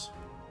lores?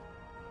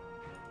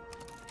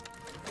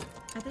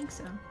 I think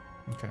so.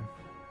 Okay.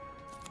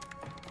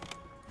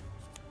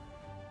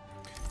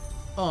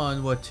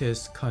 On what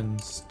is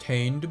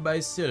contained by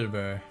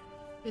silver.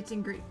 It's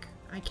in Greek.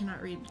 I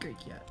cannot read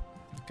Greek yet.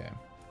 Okay.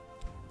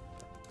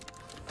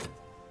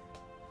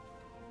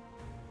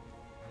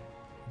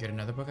 Get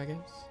another book, I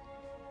guess?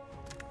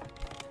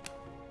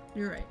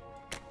 You're right.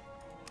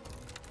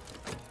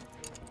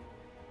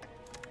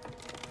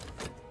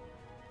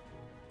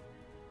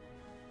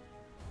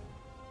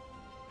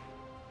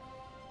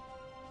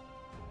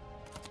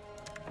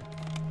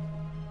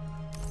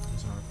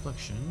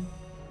 affliction.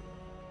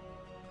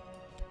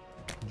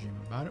 Dream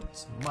about it with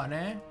some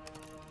money.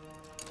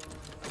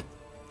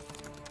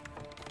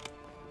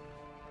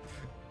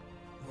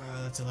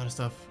 Wow, that's a lot of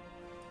stuff.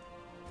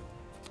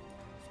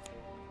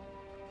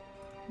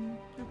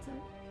 That's it.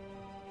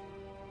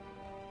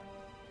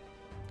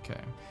 Okay.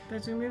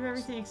 But to remove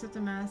everything except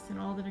the mask and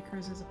all that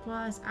occurs as a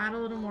plus, add a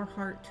little more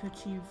heart to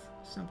achieve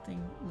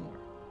something more.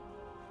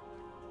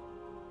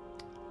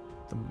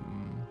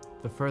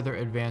 The further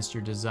advanced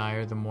your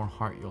desire, the more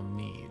heart you'll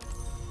need.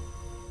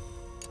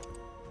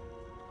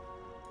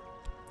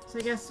 So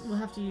I guess we'll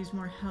have to use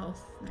more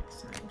health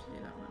next time to do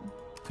that one.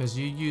 Because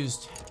you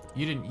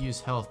didn't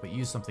use health, but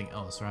used something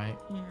else, right?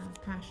 Yeah,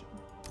 passion.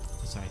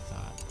 That's what I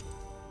thought.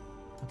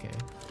 Okay.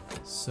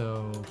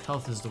 So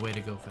health is the way to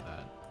go for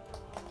that.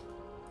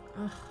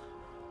 Ugh.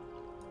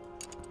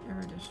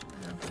 Erudition.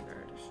 I don't have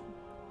erudition.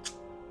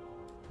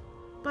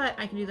 But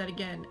I can do that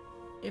again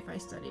if I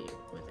study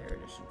with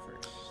erudition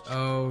first.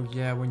 Oh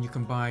yeah, when you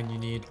combine, you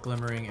need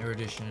glimmering,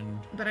 erudition.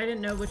 But I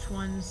didn't know which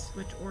ones,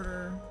 which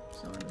order,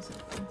 so on and so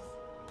forth.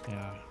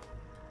 Yeah.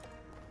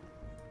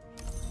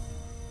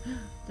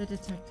 The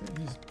detective.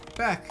 He's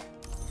back.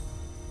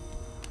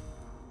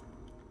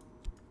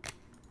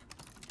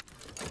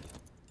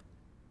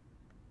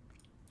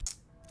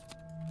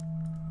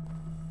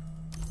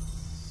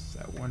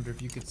 I wonder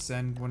if you could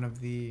send one of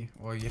the...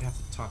 Or you'd have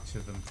to talk to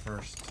them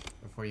first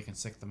before you can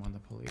sick them on the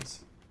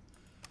police.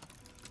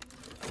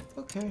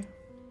 Okay.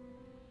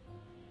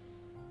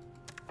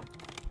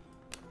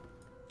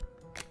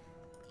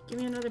 Give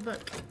me another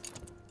book.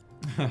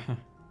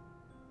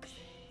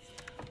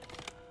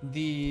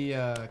 The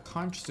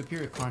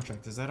superior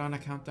contract, is that on a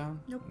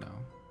countdown? Nope. No.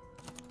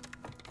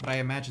 But I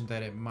imagine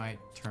that it might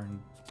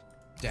turn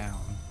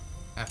down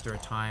after a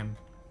time.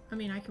 I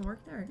mean, I can work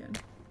there again.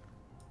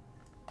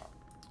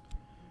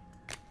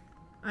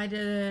 I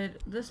did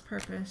this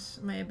purpose.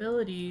 My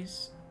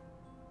abilities,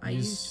 I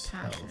used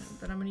passion, health.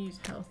 but I'm going to use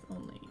health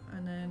only.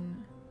 And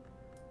then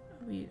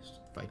we used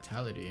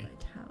Vitality.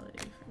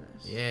 vitality for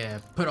this. Yeah,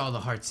 put all the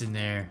hearts in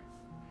there.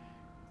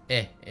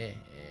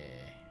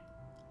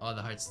 All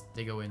the hearts,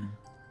 they go in.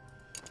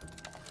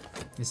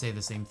 They say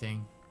the same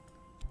thing.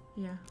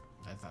 Yeah.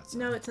 I thought so.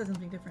 No, it says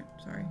something different.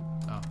 Sorry.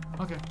 Oh,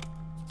 okay.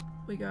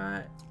 We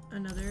got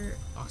another.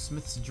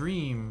 Oxsmith's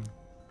dream.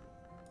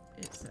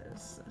 It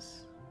says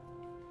this.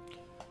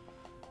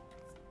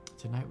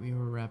 Tonight we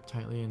were wrapped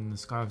tightly in the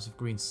scarves of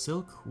green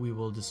silk. We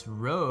will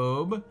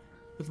disrobe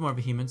with more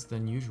vehemence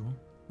than usual.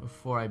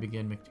 Before I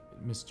begin,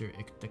 Mr.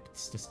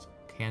 Cultist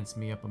hands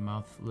me up a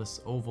mouthless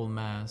oval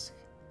mask.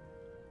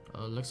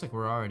 Looks like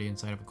we're already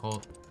inside of a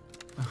cult.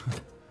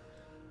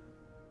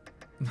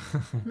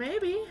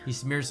 Maybe. He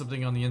smeared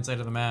something on the inside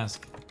of the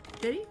mask.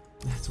 Did he?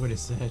 That's what it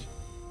said.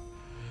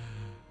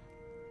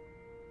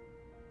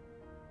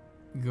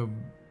 Go,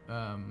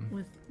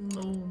 With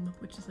loam,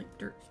 which is like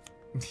dirt.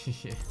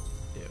 yeah.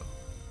 Ew.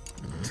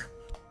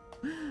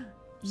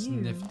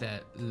 Sniff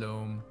that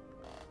loam.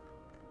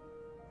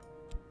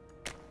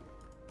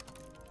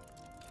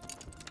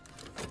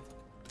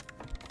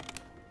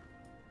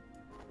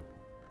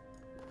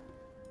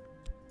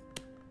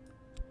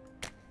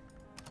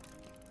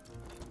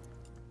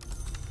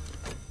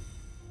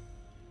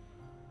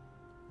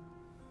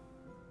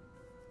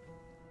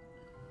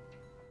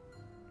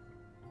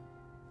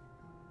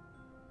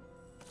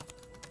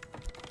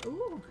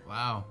 Ooh.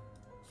 Wow.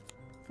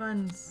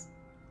 Funds.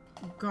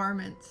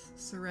 Garments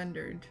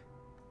surrendered.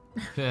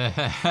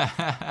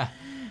 Um.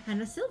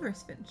 And a silver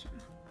spincha.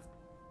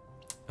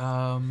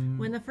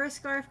 When the first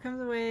scarf comes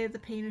away, the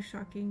pain is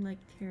shocking, like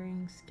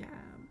tearing scab.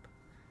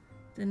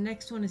 The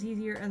next one is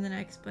easier, and the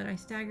next, but I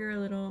stagger a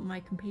little.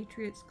 My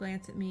compatriots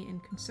glance at me in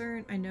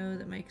concern. I know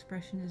that my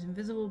expression is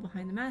invisible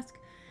behind the mask.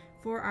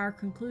 For our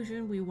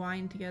conclusion, we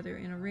wind together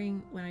in a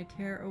ring. When I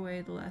tear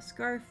away the last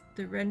scarf,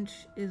 the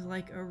wrench is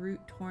like a root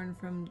torn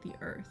from the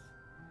earth.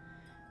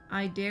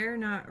 I dare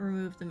not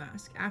remove the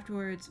mask.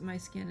 Afterwards, my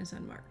skin is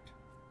unmarked.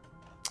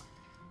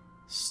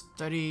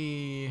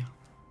 Study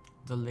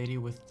the lady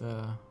with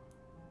the...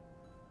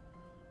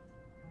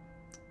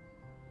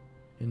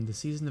 In the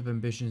season of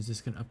ambitions,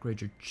 this can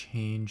upgrade your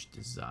change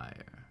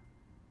desire.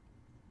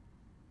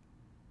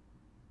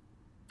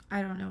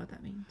 I don't know what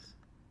that means.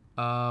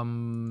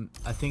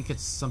 I think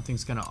it's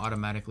something's gonna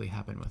automatically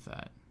happen with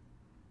that.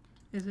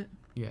 Is it?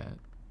 Yeah.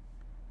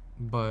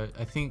 But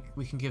I think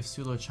we can give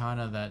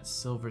Sulochana that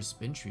silver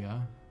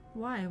spintria.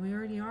 Why? We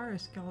already are a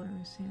scholar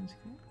of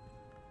Sanskrit.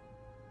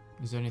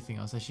 Is there anything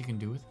else that she can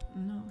do with it?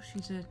 No,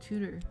 she's a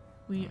tutor.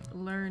 We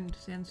learned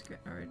Sanskrit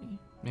already.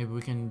 Maybe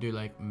we can do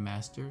like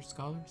master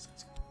scholar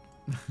Sanskrit?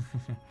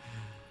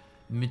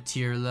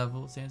 Mid-tier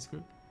level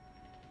Sanskrit?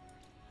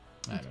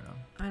 I don't know.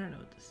 I don't know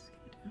what this is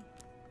gonna do.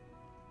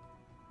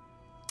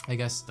 I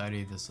guess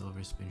study the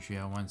silver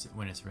spintria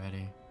when it's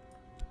ready.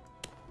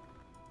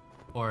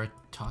 Or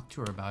talk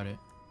to her about it.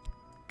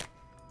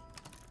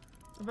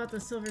 About the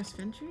silver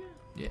spintria?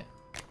 Yeah.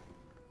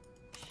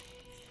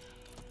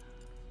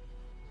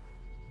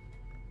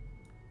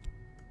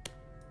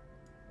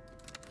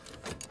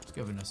 It's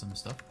giving us some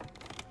stuff.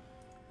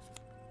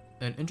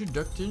 An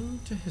introduction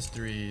to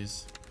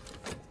histories.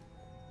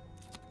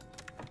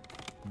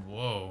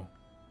 Whoa.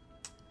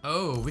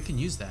 Oh, we can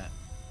use that.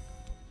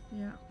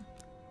 Yeah.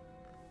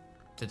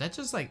 Did that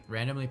just like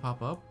randomly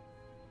pop up?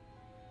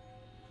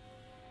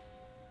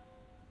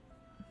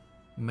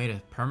 Made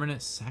a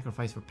permanent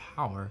sacrifice for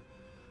power.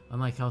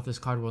 Unlike health, this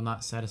card will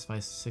not satisfy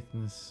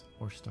sickness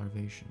or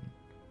starvation.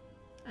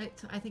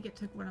 I think it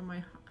took one of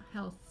my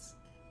healths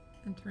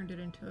and turned it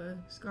into a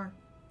scar.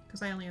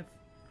 Because I only have...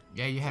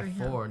 Yeah, you have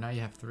 4. Health. Now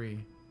you have 3.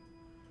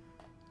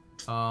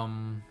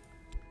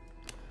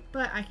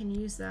 But I can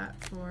use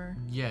that for...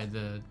 Yeah,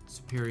 the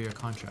superior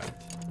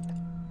contract.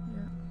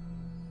 Yeah.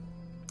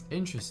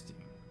 Interesting.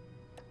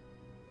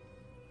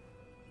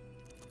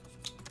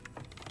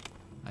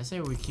 I say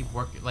we keep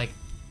working, like,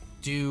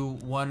 do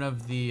one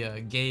of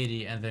the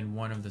Gaiety and then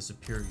one of the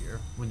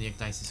superior when the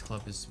Ecdysis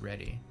Club is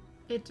ready.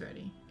 It's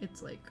ready.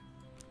 It's like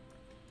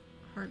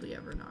hardly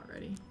ever not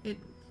ready.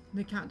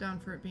 The countdown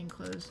for it being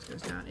closed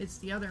goes down. It's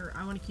the other.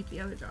 I want to keep the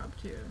other job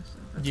too. So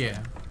that's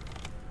Yeah.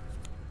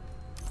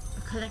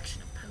 a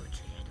collection of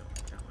poetry. I don't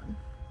like that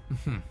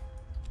one.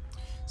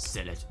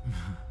 Sell it.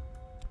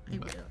 I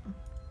But- will.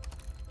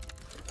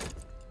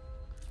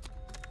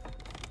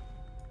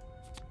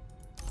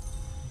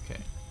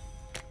 Okay.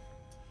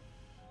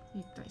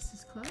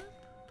 Ecdysis Club.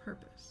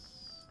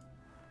 Purpose.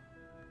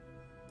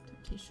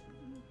 Temptation.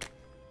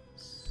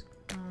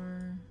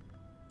 Scar.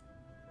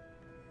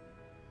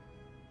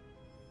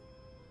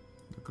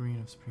 The green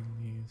of spring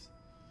leaves.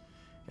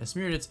 It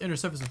smeared its inner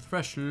surface with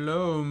fresh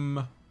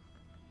loam.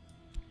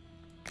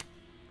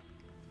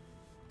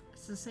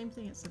 It's the same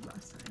thing it said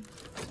last time.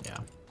 Yeah.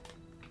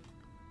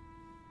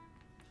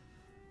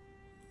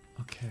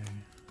 Okay.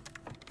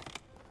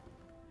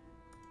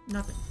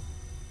 Nothing.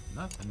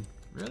 Nothing.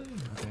 Really?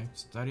 Okay.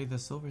 Study the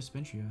silver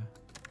spinchia.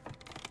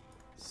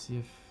 See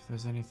if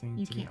there's anything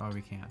You to get. can't. Oh,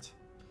 we can't.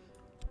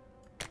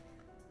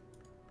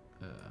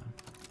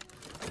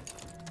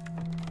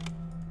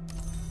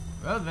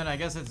 Well, then I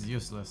guess it's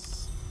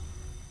useless.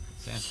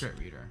 Sanskrit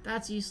reader.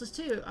 That's useless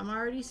too. I'm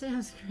already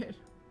Sanskrit.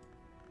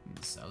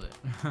 Sell it.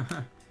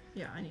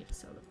 Yeah, I need to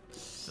sell them.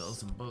 Sell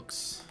some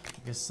books.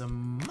 Get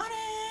some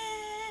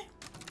money.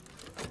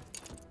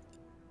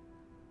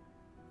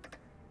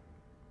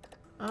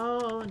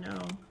 Oh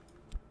no.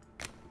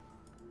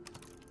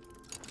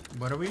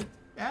 What are we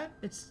at?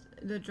 It's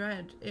the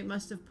dread. It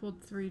must have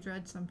pulled 3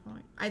 dread some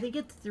point. I think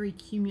it's 3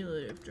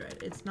 cumulative dread.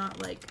 It's not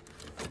like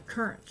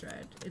current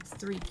dread. It's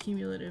 3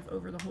 cumulative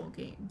over the whole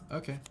game.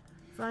 Okay.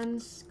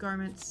 Funds,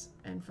 garments,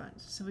 and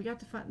funds. So we got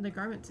to fund the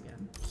garments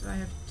again. So I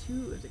have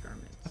 2 of the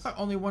garments. I thought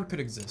only one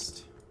could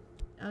exist.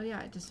 Oh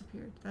yeah, it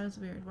disappeared. That was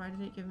weird. Why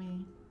did it give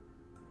me...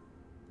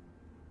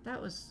 That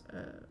was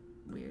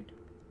weird.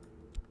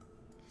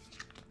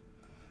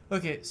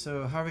 Okay,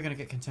 so how are we gonna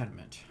get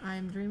contentment?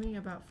 I'm dreaming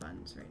about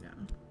funds right now.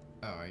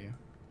 Oh, are you?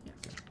 Yes.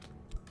 Okay.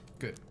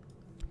 Good.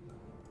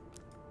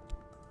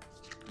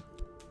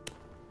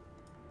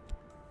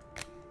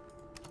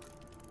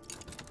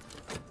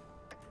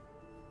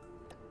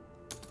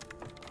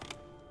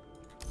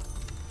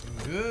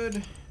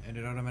 Good, and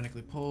it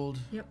automatically pulled.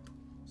 Yep.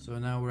 So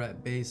now we're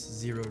at base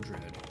 0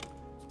 dread.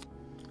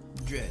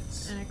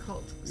 Dreads. And a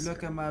cult.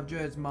 Look at my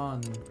dreads,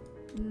 man.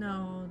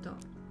 No,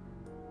 don't.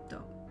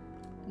 Don't.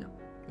 No.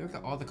 Look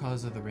at all the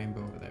colors of the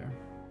rainbow over there.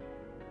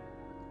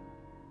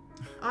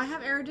 I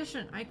have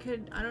erudition. I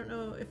don't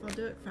know if I'll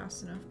do it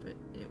fast enough, but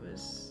it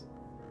was...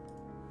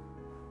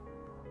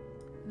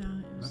 No,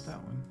 it was... Not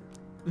that one.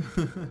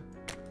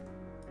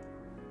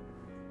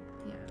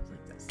 Yeah, it was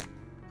like this.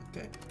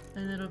 Okay.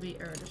 And it'll be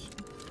erudition.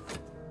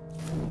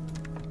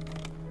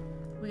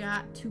 We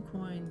got 2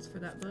 coins for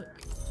that book.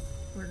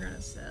 We're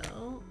gonna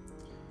sell...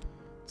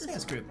 this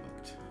Sanskrit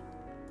booked.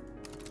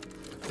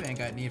 We ain't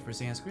got need for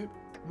Sanskrit.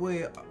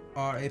 We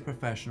are a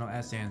professional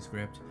at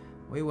Sanskrit.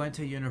 We went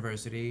to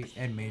university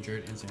and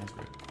majored in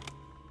Sanskrit.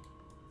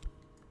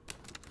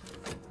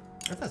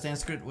 I thought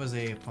Sanskrit was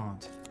a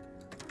font.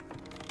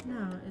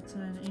 one. No, it's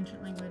an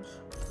ancient language.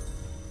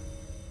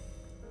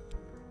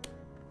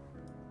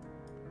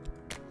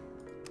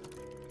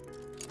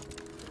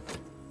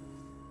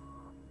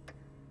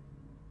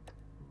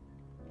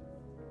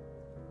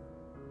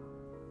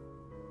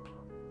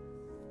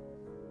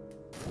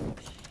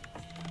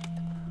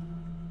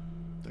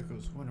 There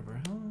goes one of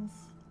our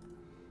health.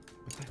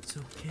 But that's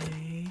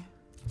okay.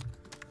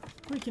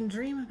 We can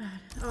dream about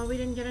it. Oh, we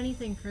didn't get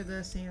anything for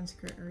the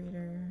Sanskrit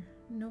reader.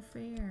 No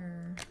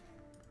fair.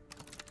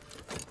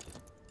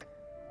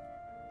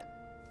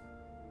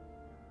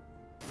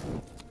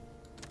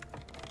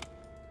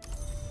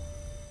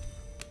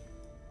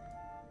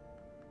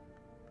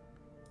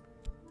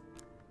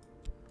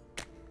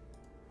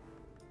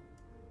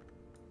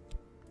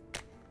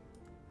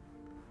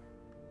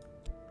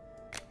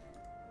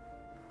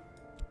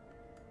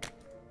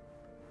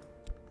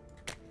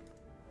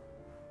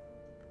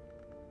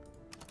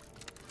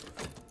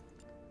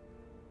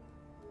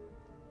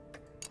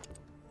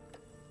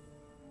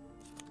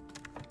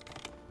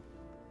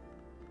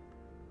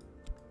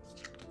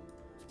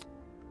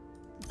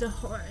 The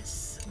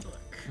Horus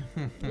book.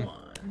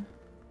 1.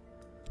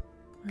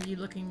 Are you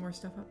looking more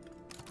stuff up?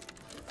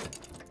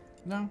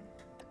 No.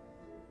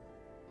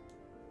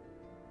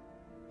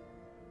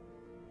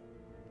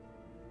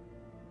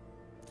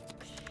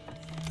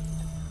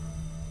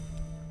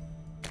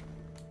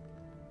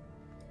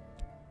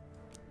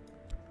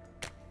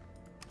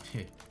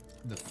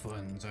 The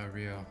funds are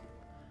real.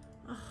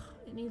 Oh,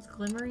 it needs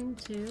glimmering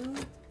too?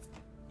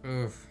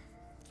 Oof.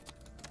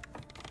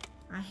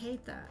 I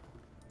hate that.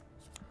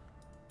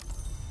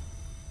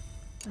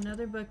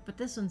 Another book, but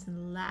this one's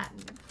in Latin,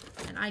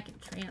 and I can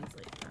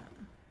translate that.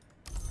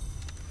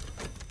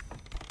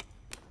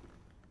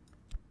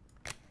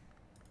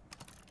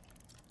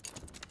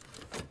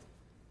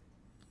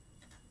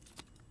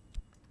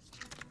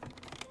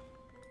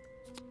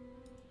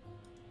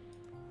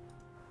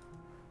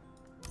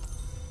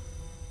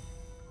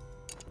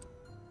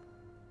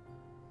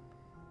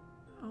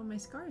 Oh, my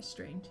scar is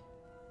strained.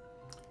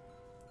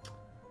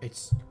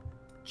 It's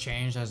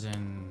changed as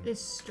in...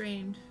 It's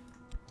strained.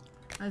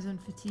 As in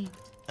fatigued.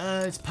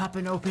 It's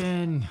popping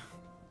open!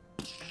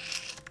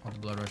 All the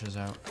blood rushes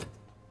out.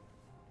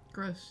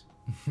 Gross.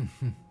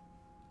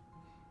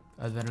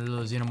 And then a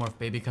little xenomorph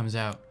baby comes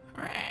out.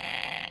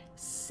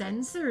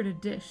 Censored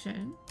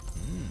edition?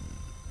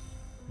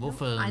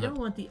 Wolf I don't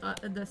want the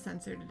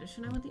censored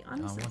edition. I want the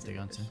uncensored. I want the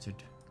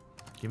uncensored.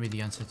 Give me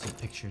the uncensored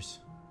pictures.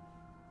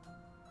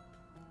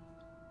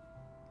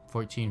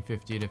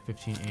 1450 to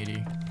 1580.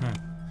 Huh.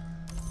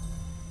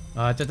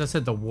 I thought that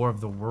said the War of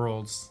the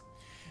Worlds.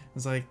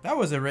 It's like, that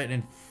wasn't written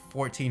in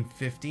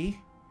 1450.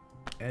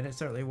 And it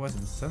certainly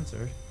wasn't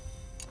censored.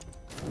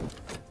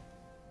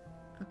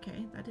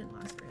 Okay, that didn't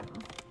last very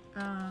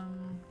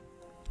long.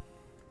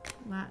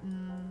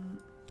 Latin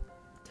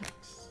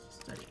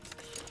text studies.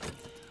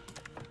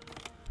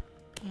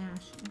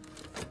 Passion.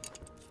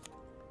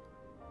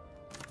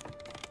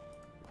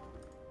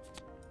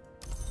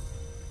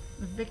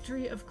 The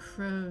Victory of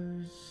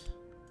Crows.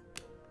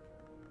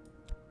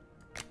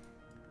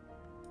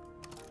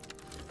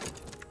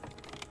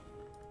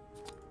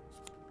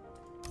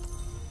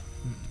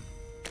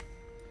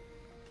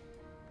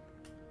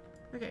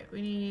 Okay,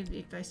 we need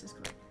the Ecdysis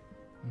Club.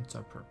 What's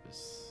our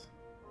purpose?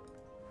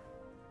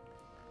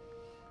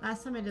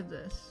 Last time I did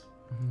this.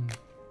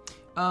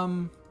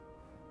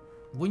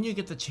 When you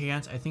get the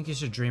chance, I think you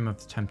should dream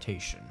of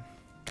temptation.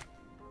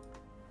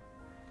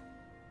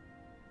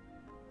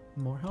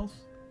 More health?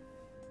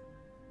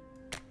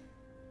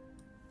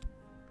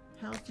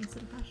 Health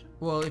instead of passion?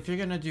 Well, if you're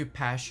gonna do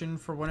passion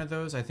for one of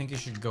those, I think you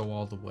should go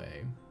all the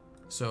way.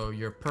 So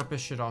your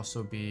purpose should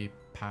also be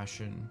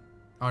passion.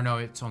 Oh no,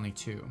 it's only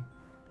 2.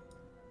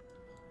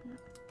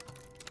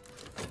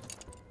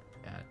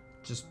 Yeah,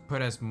 just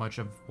put as much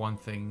of one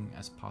thing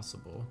as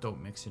possible.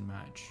 Don't mix and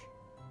match.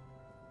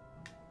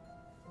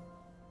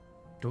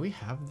 Do we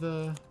have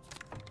the...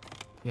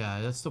 Yeah,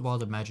 that's the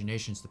Wild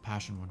Imagination's the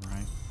passion one,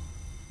 right?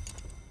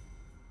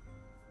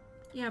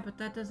 Yeah, but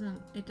that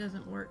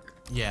doesn't work.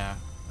 Yeah,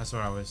 that's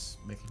what I was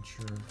making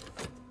sure.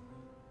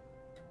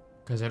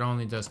 Because it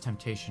only does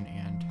temptation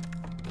and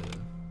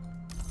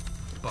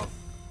the buff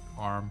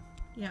arm.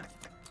 Yeah.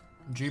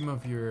 Dream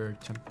of your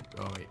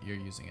oh wait, you're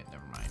using it,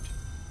 never mind.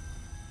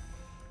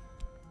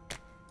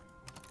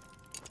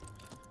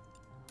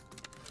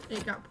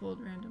 It got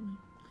pulled randomly.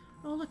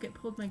 Oh look, it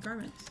pulled my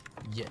garments.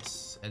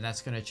 Yes, and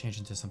that's gonna change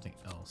into something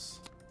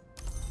else.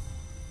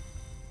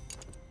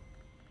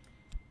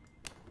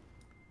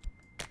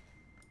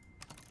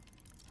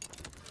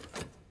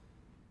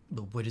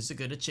 But what is it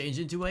gonna change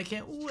into? I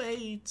can't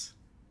wait.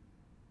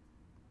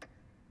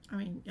 I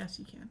mean, yes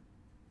you can.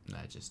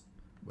 Nah, just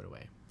went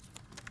away.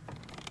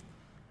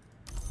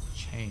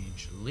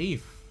 Change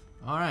leaf.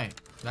 Alright,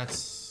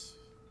 that's...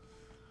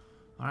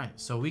 Alright,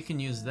 so we can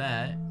use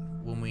that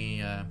when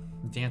we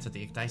dance at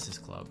the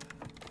Ecdysis Club.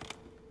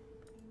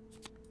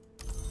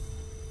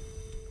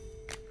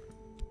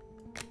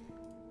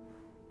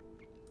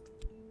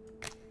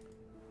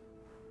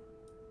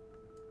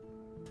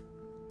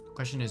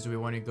 Question is, do we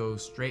want to go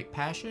straight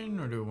passion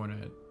or do we want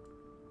to...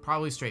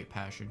 Probably straight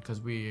passion because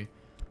we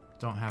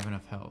don't have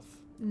enough health.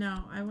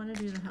 No, I want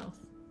to do the health.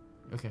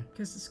 Okay.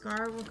 Because the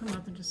scar will come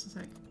up in just a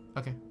sec.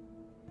 Okay.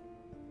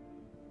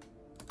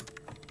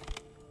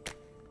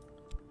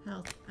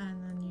 Health,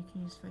 and then you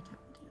can use vitality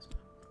as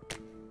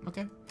well.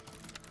 Okay.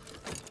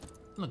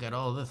 Look at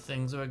all the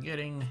things we're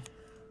getting.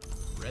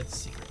 Red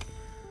secret.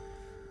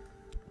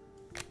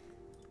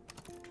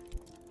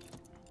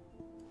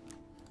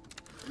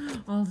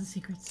 All the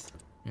secrets.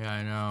 Yeah,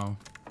 I know.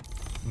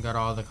 Got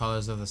all the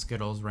colors of the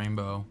Skittles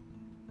rainbow.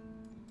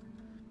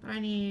 But I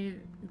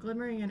need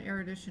glimmering and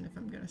erudition if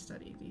I'm going to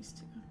study these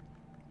two.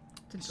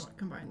 To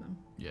combine them.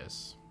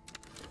 Yes.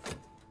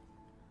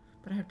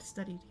 But I have to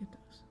study to get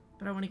those.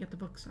 But I want to get the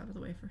books out of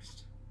the way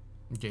first.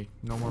 Okay,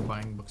 no more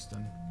buying books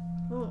then.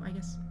 Oh, I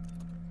guess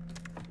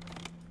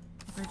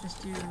if I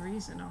just do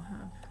reason, I'll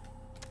have...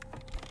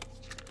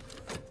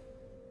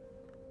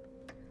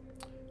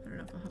 I don't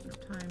know if I'll have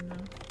enough time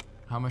though.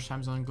 How much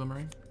time's on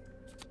glimmering?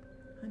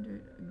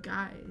 100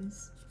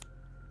 guys.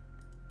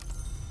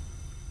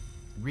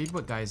 Read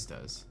what Guys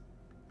does.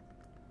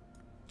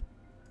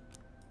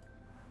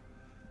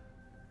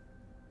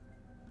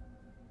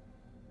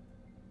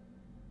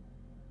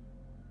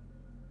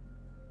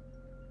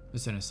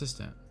 It's an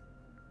assistant.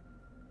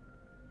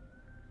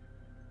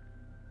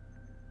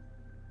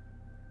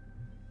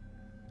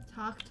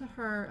 Talk to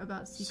her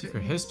about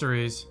Secret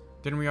histories.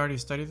 Didn't we already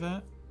study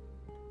that?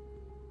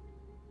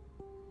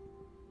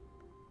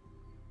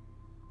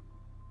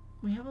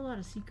 We have a lot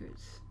of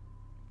secrets.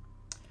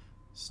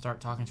 Start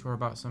talking to her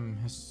about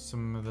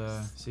some of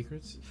the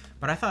secrets.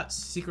 But I thought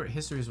Secret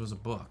Histories was a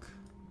book.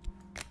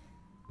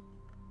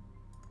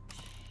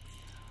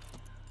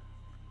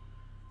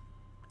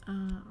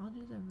 I'll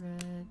do the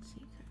red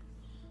secret.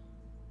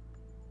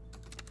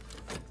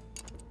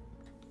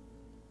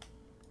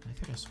 I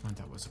could have sworn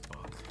that was a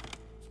book.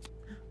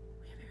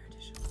 We have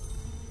erudition.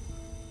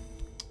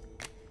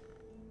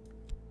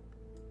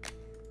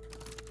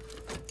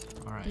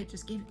 All right. It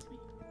just gave it to me.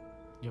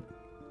 Yep.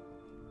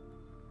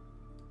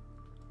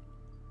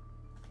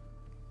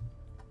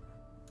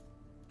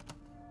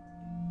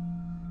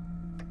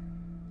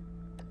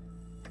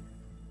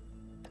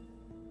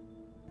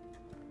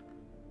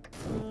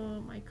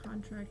 Oh, my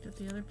contract at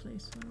the other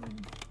place.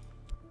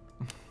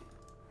 Oh.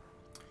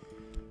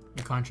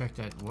 Your contract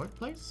at what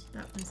place?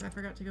 That place. I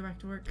forgot to go back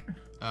to work.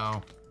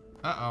 Oh.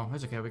 Uh-oh.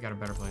 It's okay. We got a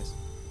better place.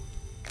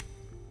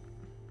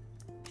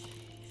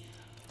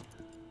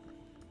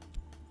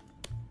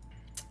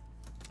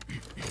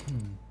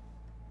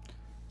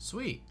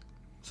 Sweet.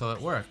 So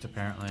it worked,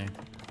 apparently.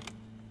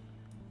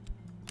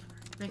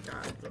 Thank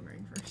God,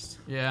 glimmering first.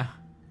 Yeah.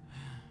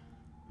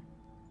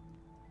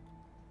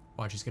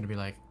 Watch, he's gonna be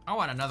like, I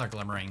want another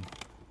glimmering.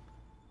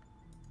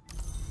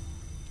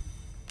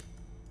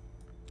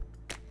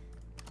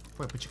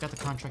 Wait, but you got the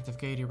contract of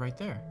gaiety right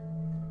there.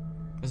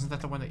 Isn't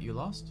that the one that you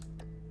lost?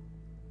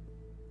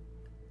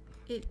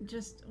 It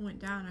just went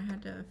down. I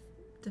had to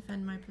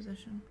defend my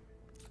position.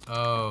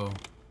 Oh,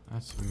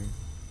 that's weird.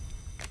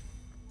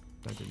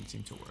 That didn't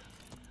seem to work.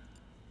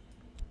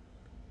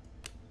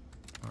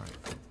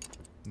 Alright.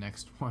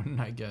 Next one,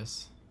 I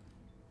guess.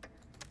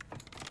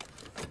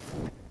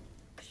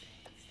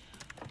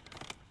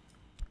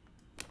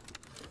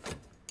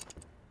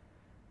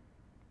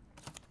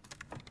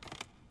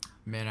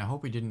 Man, I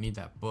hope we didn't need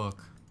that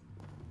book.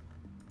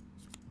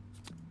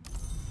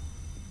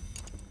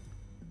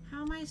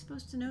 How am I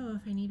supposed to know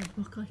if I need a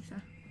book like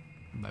that?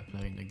 By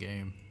playing the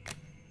game.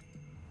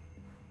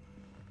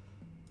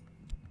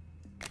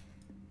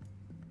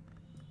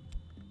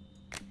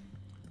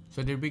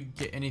 So did we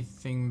get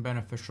anything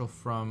beneficial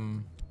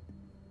from...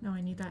 No,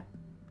 I need that.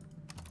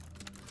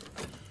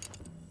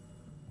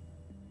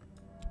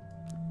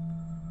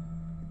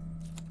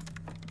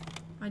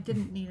 I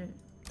didn't need it.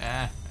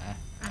 I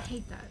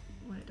hate that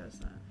when it does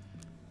that.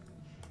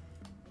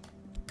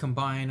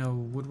 Combine a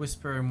wood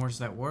whisper and more does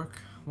that work?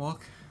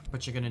 Walk?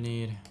 But you're gonna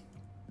need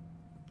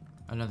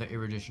another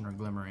erudition or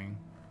glimmering.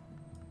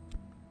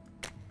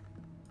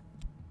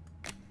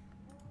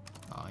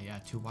 Oh yeah,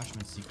 2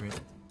 watchman's secret.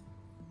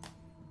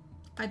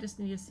 I just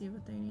need to see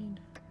what they need.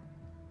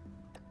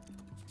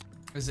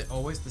 Is it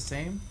always the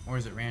same or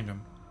is it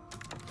random?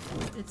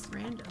 It's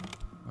random.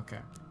 Okay.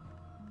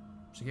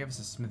 She gave us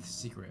a smith's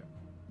secret.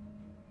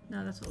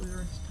 No, that's what we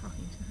were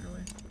talking to her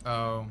with.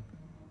 Oh.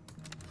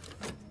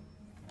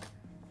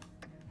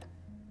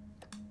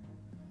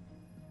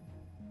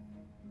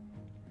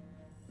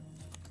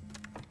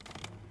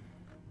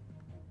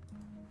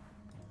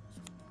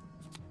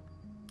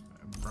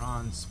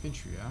 Bronze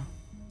Spintria.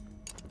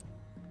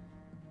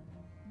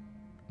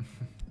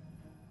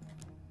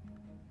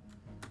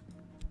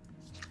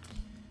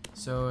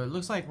 So it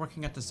looks like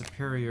working at the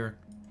superior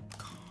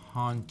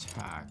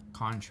contract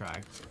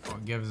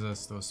gives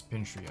us those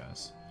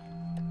Spintrias,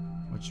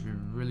 which we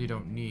really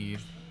don't need.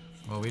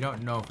 Well, we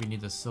don't know if we need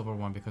the silver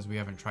one because we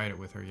haven't tried it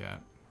with her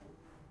yet.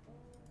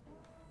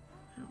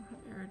 I don't have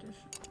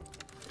erudition.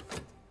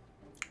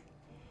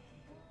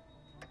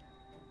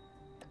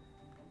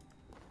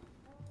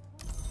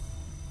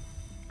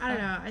 I don't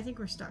know. I think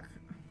we're stuck.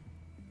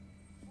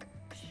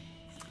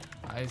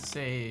 I'd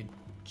say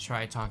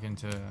try talking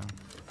to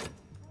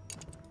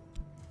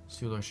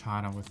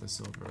Suloshana with the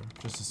silver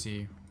just to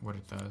see what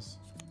it does.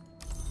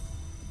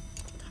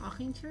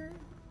 Talking to her?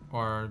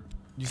 Or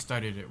you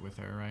studied it with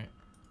her, right?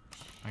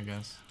 I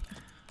guess.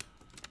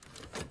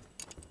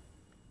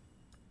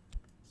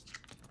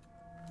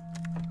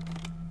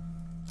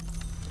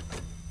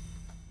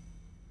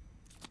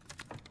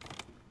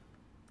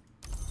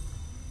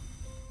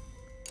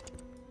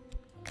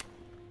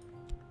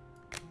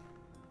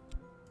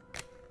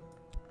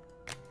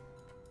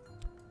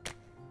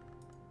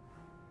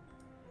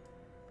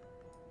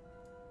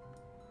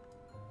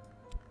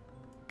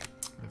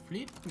 The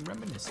fleet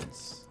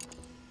reminiscence.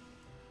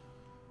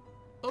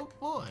 Oh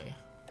boy.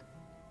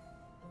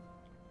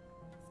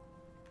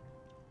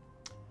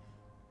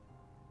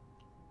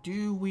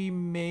 Do we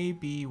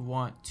maybe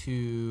want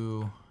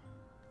to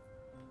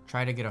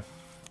try to get a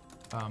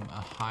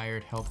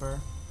hired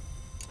helper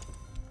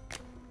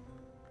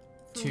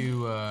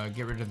to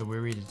get rid of the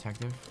weary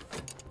detective?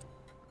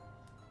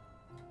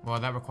 Well,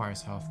 that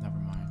requires health. Never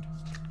mind.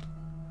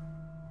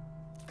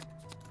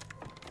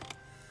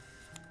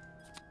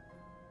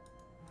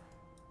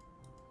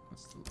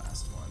 What's the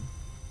last one?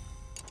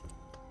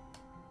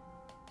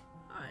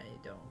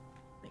 don't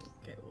think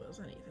it was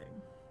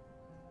anything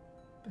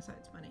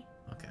besides money.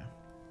 Okay.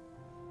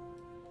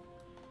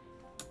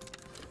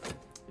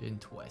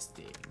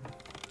 Interesting.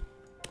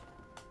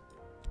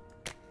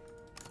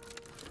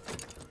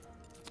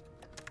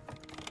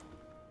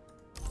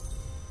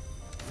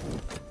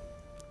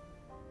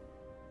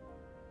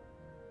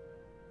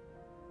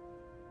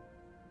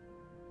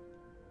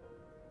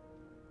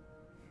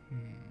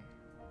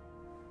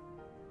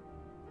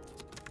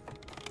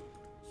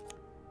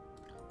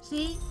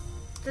 See?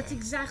 That's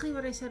exactly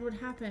what I said would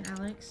happen,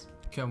 Alex.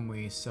 Can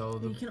we sell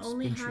the You can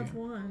only Spintria? have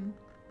one.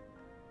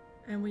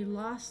 And we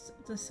lost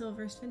the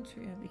silver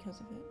Spintria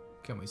because of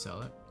it. Can we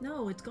sell it?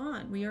 No, it's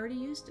gone. We already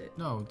used it.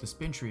 No, the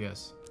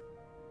Spintrias.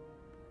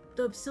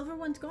 The silver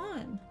one's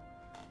gone.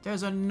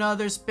 There's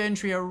another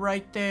Spintria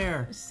right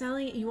there.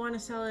 Selling, you want to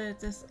sell it at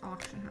this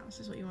auction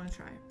house is what you want to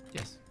try.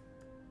 Yes.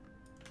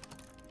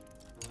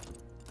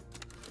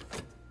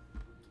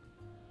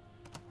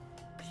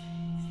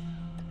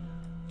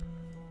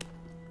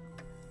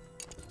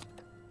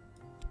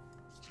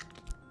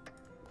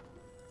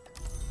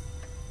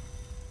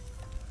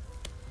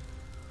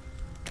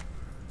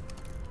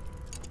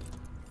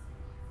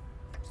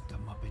 The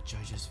Muppet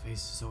Judge's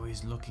face is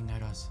always looking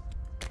at us.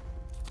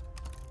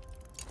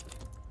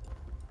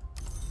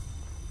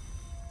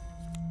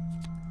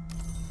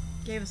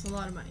 Gave us a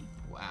lot of money.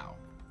 Wow.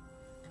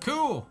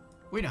 Cool!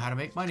 We know how to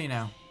make money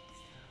now.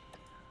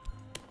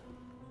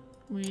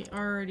 We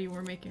already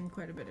were making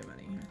quite a bit of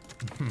money here.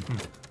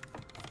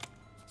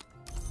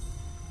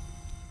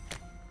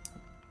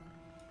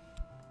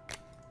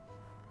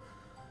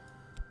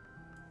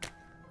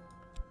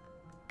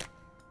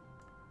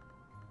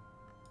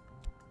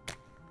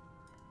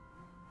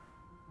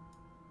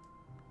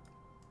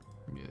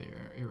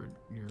 Yeah,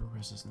 your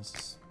resistance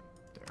is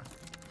there.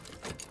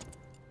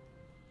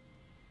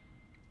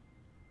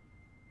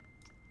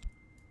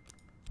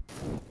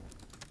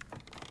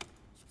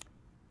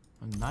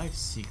 A knife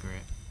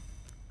secret.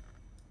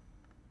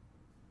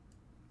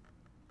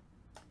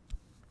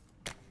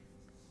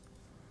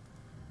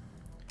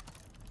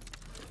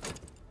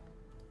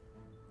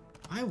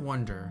 I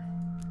wonder,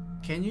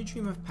 can you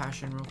dream of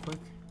passion real quick?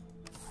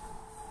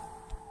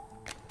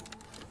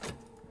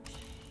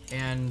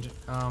 And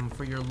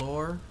for your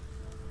lore,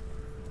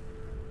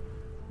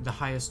 the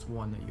highest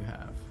one that you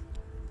have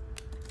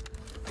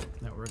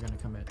that we're gonna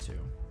commit to.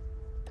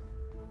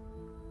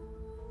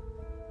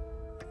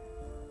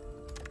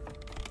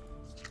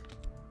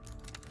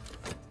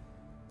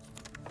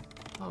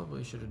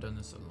 Probably should have done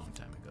this a long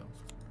time ago.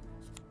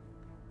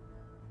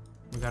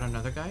 We got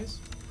another guys?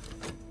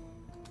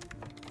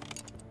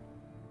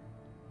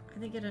 I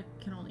think it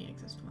can only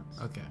exist once.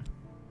 Okay.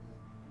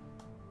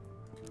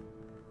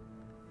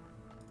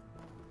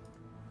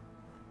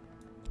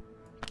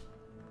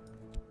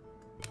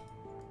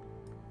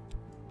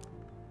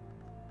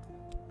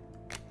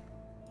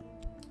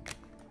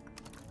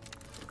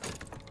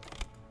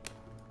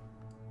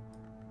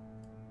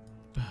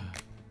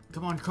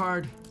 Come on,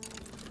 card.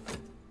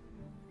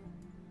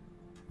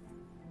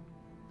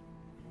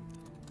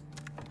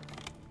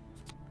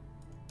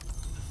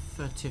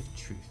 Furtive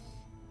truth.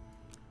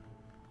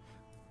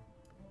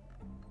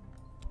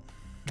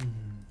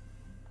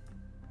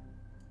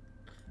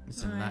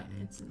 It's in Latin.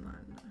 It's in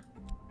Latin.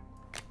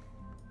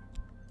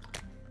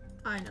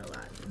 I know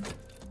Latin.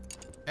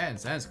 And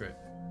Sanskrit.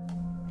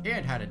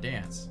 And how to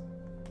dance.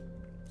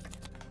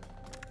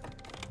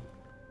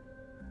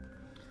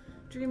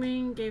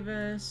 Dreaming gave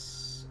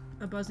us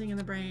a buzzing in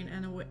the brain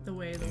and the way of the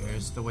wood.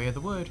 There's the way of the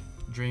wood.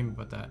 Dream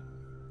about that.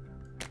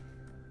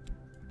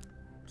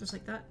 Just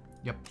like that?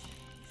 Yep.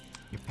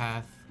 Your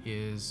path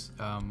is,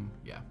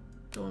 yeah.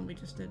 The one we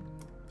just did.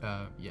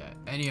 Yeah.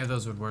 Any of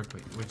those would work,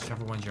 but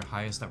whichever one's your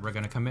highest that we're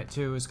gonna commit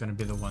to is gonna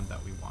be the one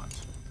that we want.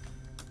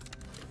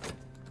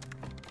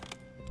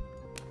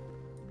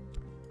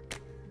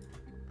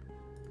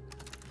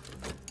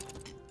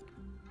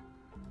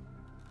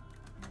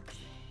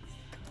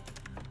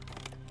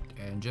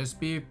 And just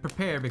be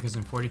prepared because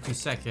in 42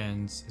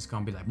 seconds, it's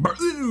gonna be like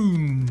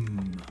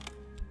boom!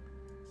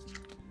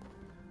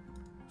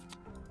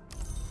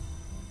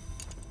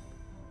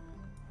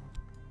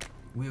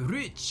 We're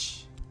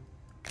rich!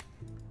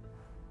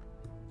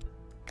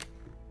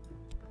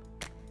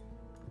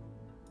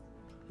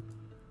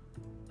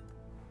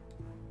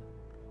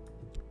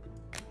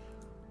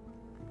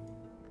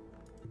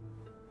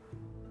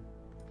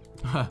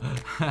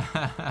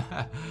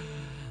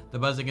 The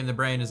buzzing in the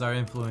brain is our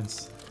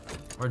influence.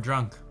 Or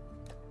drunk.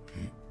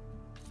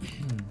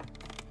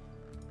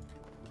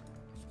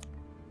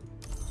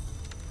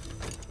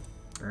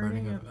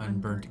 Burning of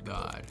unburnt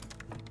God.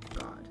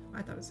 God.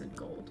 I thought it said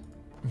gold.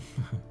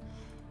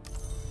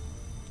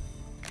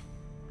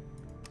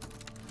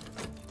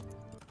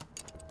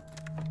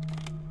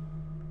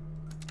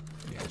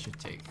 Yeah, it should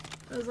take.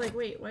 I was like,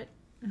 wait, what?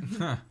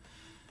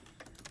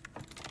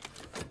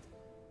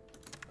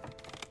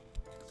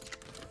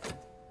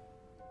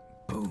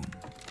 Boom.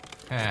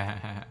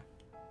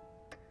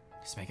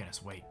 Just making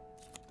us wait.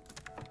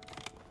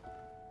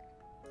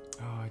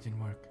 Oh, it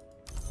didn't work.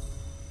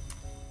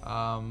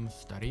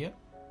 Study it.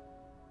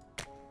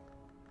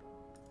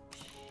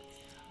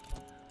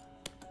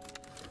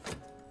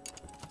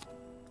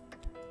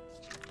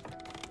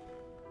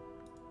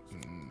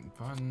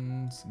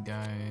 Funds,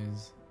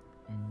 guys.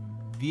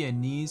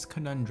 Viennese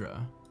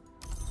Conundra.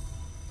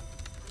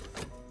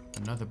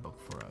 Another book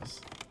for us.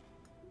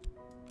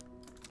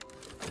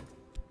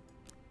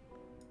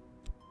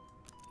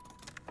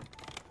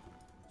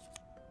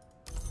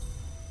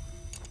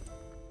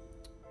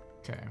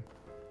 Okay.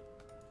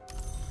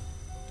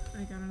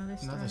 I got another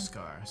scar. Another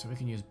scar, so we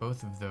can use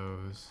both of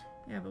those.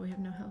 Yeah, but we have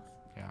no health.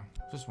 Yeah,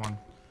 just one.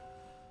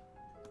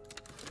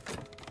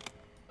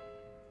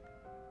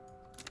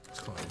 It's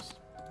closed.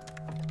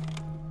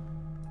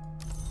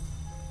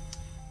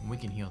 We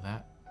can heal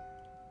that.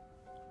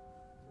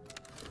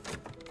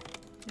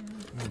 Yeah.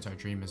 Once our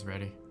dream is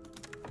ready.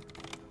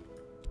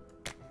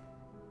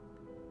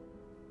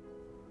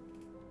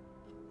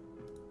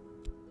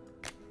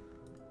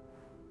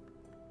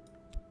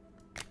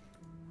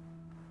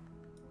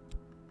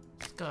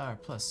 Scar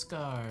plus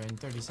scar in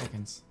 30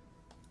 seconds.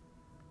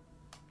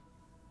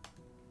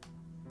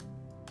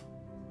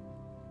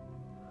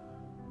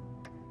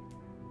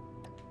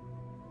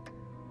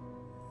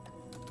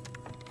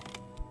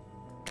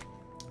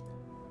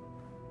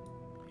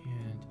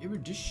 And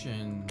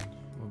erudition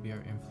will be our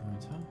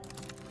influence, huh?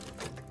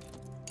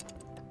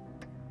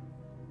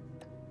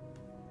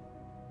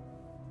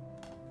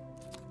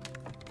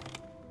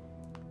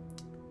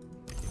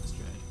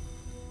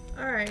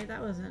 Alright,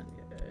 that wasn't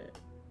good.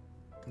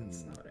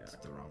 That's not what I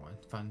That's the wrong one.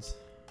 Funds.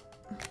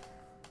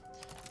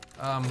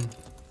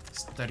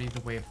 Study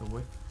the way of the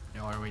wood.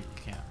 No, or wait,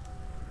 you can't.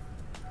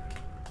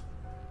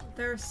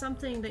 There's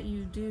something that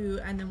you do,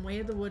 and then Way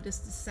of the Wood is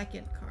the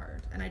second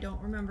card, and I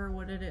don't remember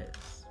what it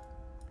is.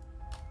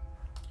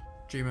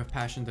 Dream of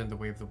passion, then the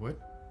way of the wood.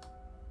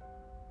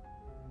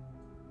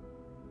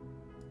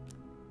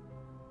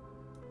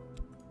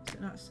 Is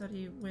it not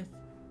study with...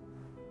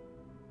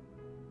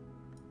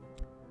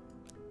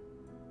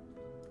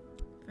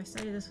 If I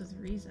study this with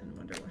reason,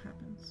 wonder what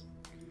happens.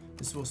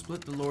 This will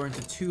split the lore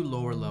into 2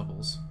 lower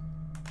levels.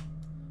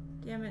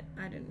 Damn it,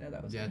 I didn't know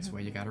that was Yeah, that's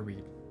why you gotta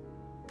read.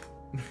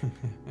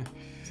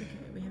 It's okay,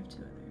 we have 2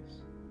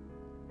 others.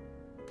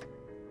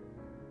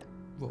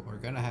 Well, we're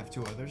gonna have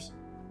 2 others.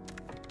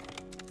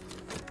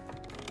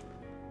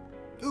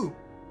 Ooh!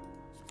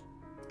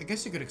 I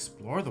guess you could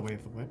explore the way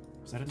of the wood.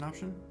 Is that an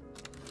option?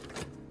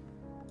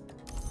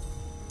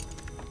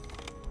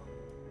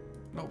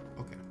 Nope,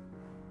 okay.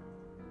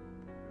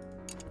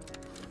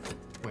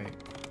 Wait,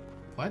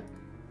 what?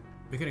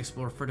 We can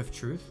explore furtive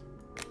truth?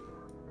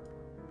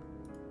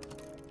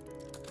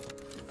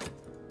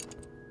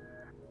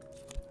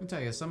 I'll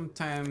tell you,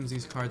 sometimes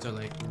these cards are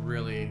like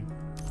really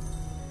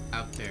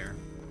out there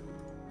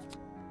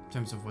in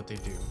terms of what they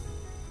do.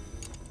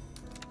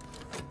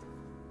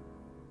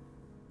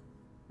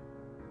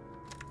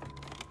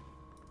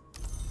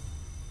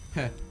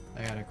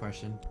 I got a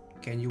question.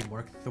 Can you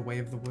work the way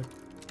of the wood?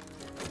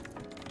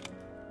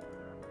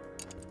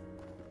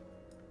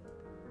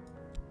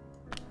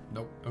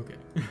 Nope. Okay.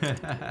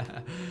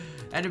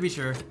 And to be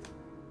sure.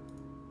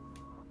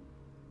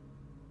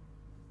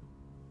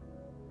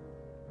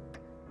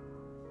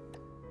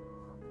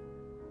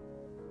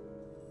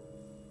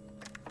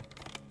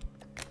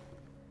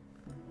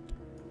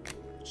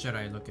 Should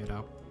I look it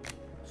up?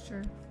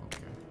 Sure.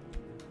 Okay.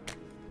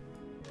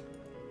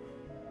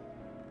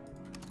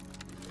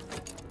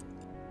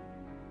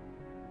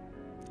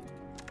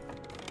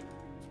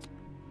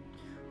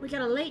 We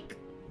got a lake.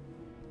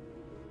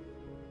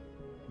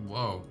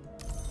 Whoa.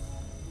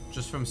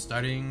 Just from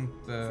studying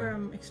the...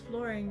 From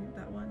exploring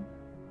that one.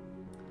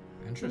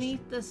 Interesting.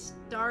 Beneath the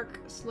stark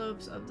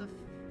slopes of the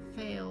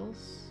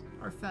fells,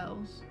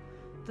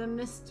 the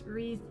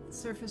mist-wreathed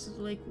surface of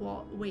the lake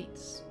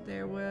waits.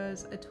 There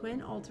was a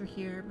twin altar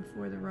here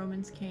before the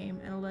Romans came,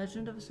 and a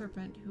legend of a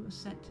serpent who was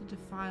sent to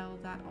defile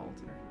that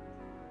altar.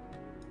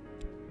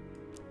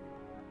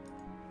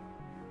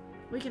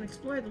 We can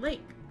explore the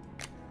lake.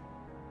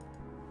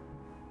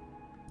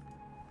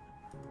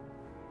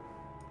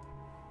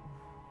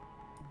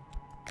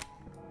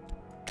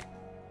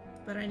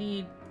 But I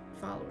need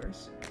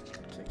followers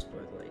to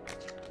explore the lake.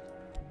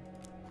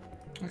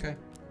 Okay.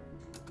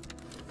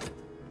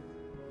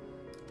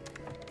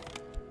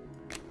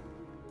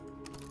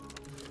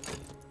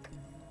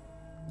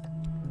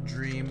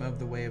 Dream of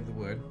the way of the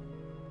wood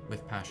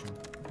with passion.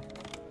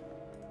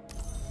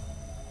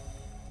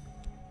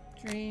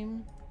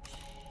 Dream.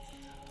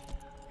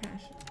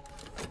 Passion.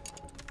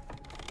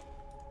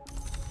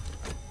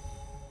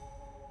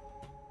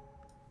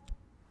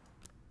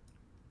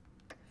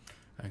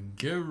 And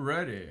get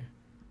ready.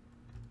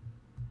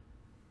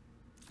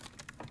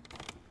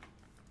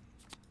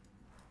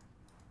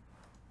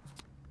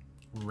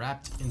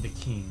 Wrapped in the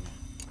king.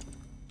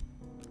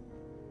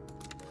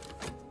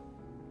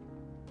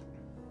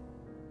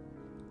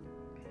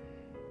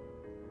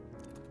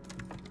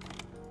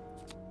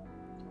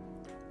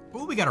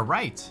 Oh, we got a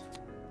right.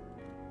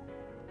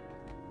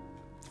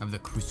 Of the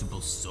crucible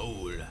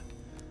soul.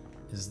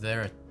 Is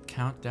there a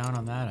countdown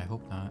on that? I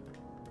hope not.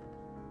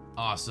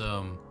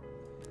 Awesome.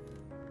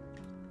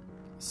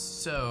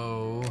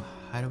 So,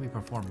 how do we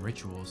perform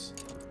rituals?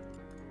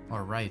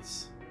 Or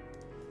rites?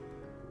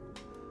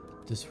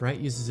 This rite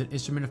uses an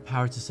instrument of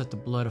power to set the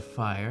blood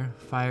afire.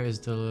 Fire is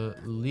the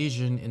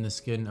lesion in the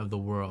skin of the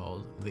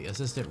world. The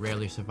assistant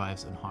rarely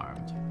survives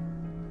unharmed.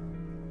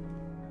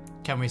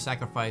 Can we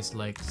sacrifice,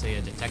 like, say,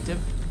 a detective?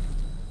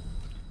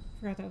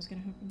 Forgot that was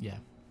gonna happen. Yeah.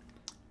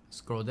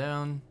 Scroll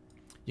down.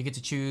 You get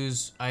to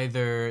choose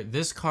either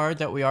this card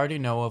that we already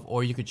know of,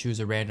 or you could choose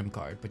a random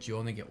card, but you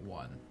only get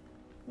one.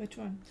 Which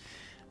one?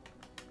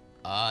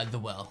 The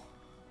well.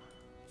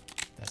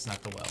 That's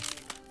not the well.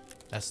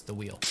 That's the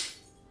wheel.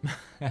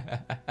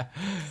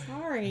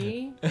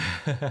 Sorry.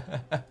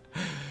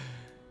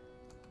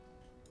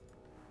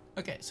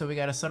 Okay, so we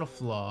got a subtle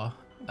flaw.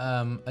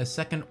 A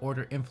second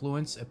order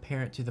influence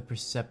apparent to the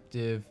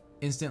perceptive,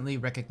 instantly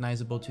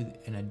recognizable to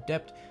an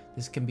adept.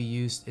 This can be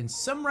used in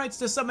some rites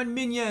to summon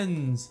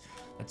minions.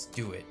 Let's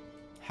do it.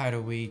 How do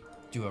we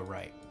do it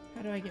right?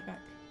 How do I get back?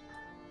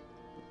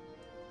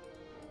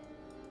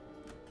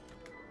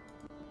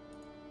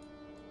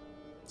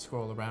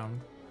 Scroll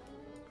around.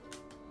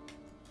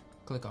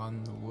 Click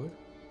on the wood,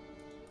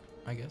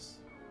 I guess.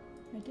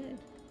 I did.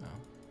 Oh.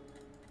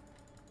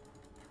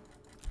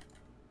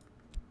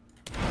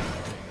 There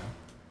you go.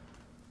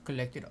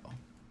 Collect it all.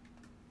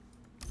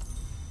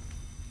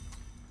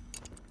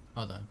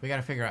 Hold on. We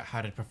gotta figure out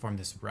how to perform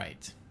this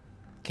right.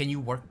 Can you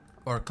work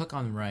or click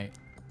on right?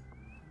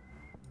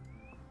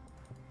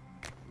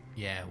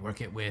 Yeah,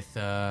 work it with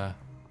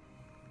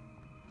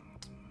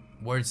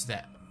words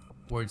that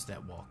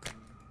walk.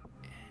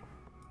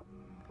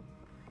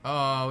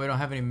 Oh, we don't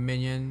have any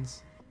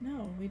minions.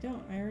 No, we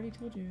don't. I already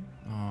told you.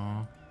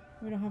 Aw.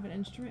 We don't have an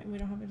instrument and we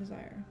don't have a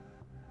desire.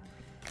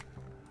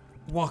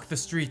 Walk the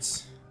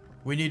streets.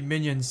 We need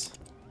minions.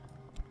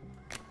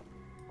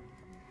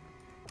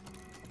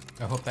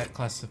 I hope that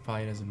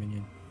classified as a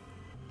minion.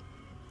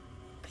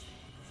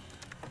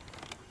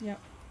 Yep,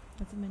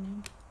 that's a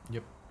minion.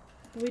 Yep.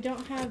 But we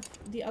don't have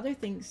the other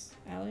things,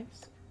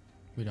 Alex.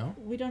 We don't?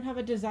 We don't have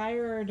a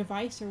desire or a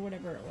device or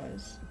whatever it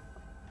was.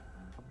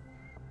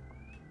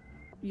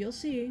 You'll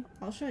see.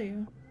 I'll show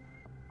you.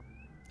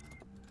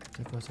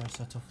 There goes our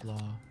subtle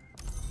flaw.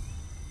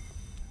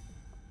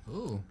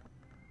 Ooh.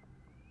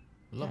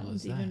 What level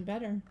is that? Even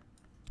better.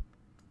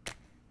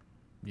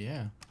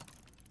 Yeah.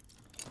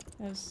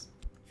 That was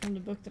from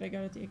the book that I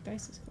got at the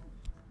Ecdysis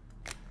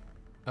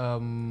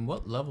Club.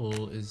 What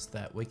level is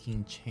that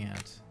waking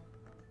chant?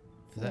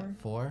 Is that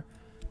 4?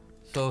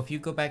 So if you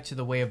go back to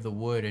the Way of the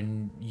Wood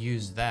and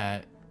use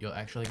that, you'll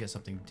actually get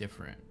something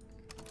different,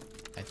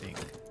 I think.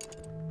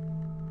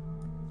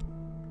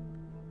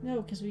 No,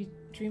 because we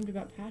dreamed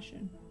about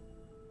passion.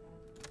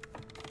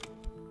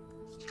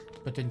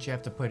 But didn't you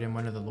have to put in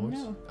one of the lords?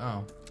 No.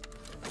 Oh.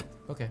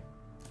 Okay.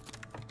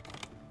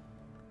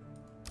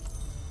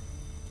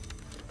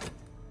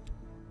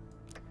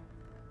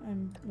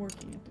 I'm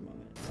working at the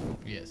moment.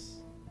 Yes.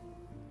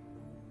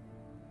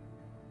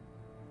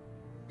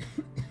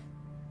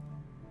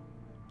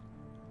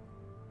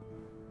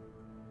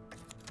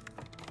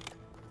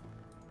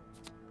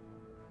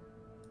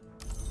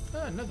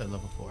 Another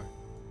level 4.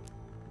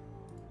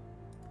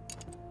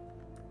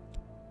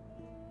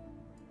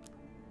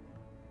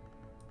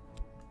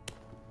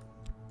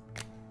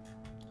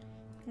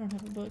 I don't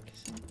have a book,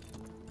 so.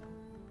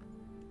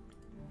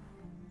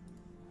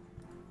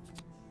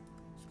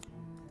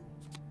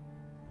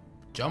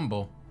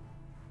 Jumble.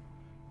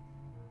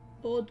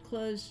 Old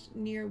clothes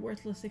near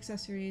worthless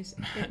accessories.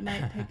 It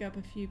might pick up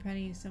a few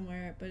pennies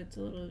somewhere, but it's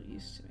a little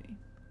use to me.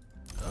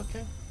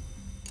 Okay.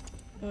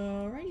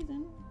 Alrighty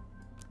then.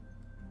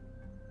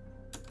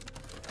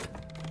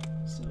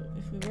 So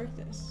if we work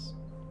this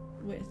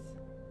with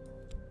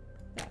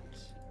that,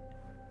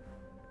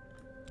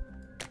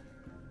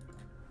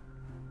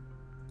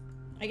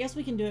 I guess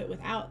we can do it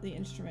without the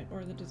instrument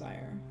or the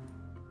desire.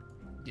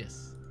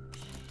 Yes.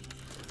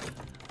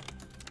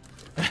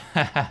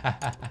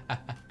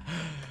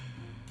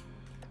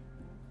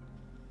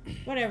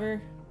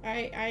 Whatever.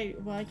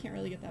 Well, I can't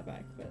really get that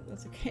back, but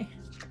that's okay.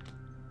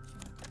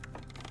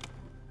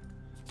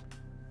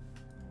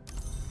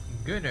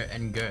 Gooder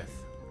and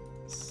girth.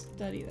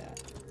 Study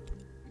that.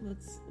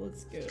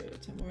 Let's go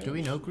to more. Do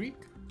we know Greek?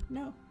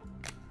 No.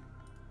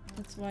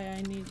 That's why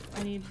I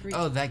need Greek.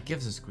 Oh, that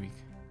gives us Greek.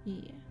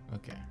 Yeah.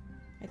 Okay.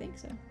 I think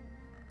so.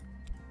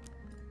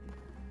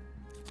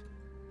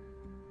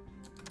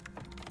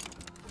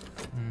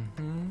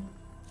 Mm-hmm.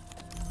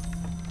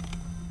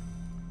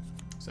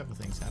 Several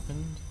things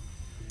happened.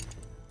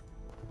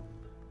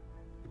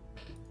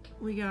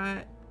 We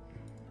got.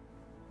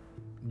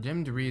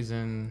 Dimmed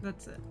reason.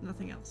 That's it.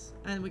 Nothing else.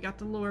 And we got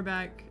the lore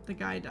back. The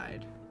guy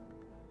died.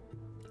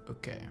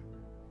 Okay.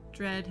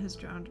 Dread has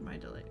drowned my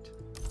delight.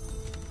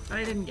 But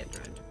I didn't get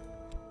dread.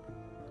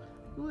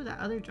 Ooh, that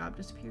other job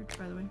disappeared,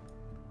 by the way.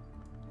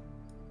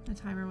 The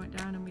timer went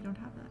down and we don't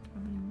have that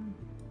job anymore.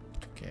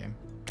 Okay.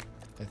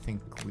 I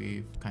think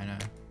we've kind of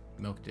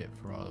milked it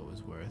for all it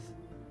was worth.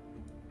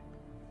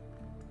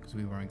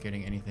 Because we weren't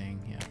getting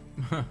anything,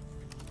 yeah.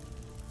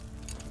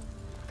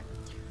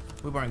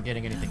 We weren't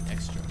getting anything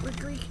extra. We're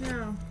Greek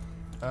now.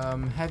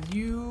 Have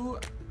you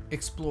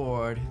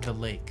explored the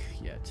lake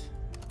yet?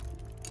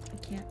 I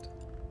can't.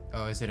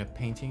 Oh, is it a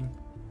painting?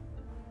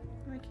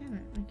 Oh, I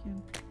can. I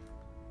can.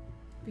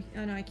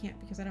 Oh no, I can't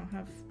because I don't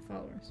have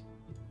followers.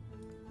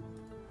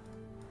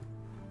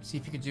 See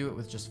if you could do it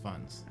with just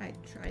funds. I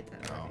tried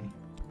that already.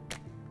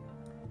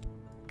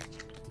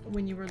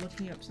 When you were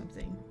looking up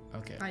something.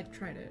 Okay. I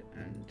tried it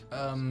and...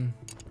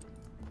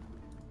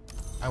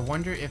 I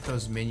wonder if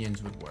those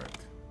minions would work.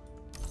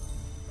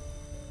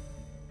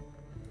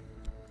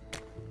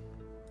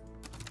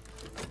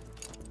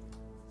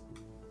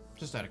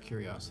 Just out of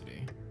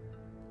curiosity.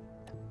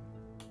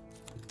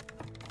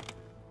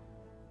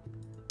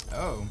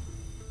 Oh.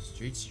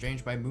 Streets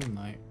strange by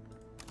moonlight.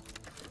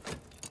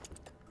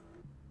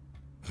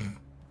 Yeah,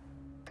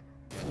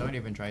 don't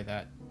even try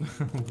that.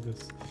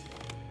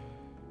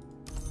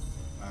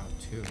 Wow,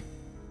 2.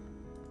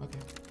 Okay.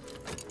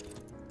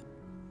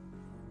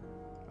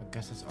 I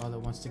guess that's all it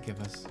wants to give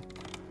us. Okay.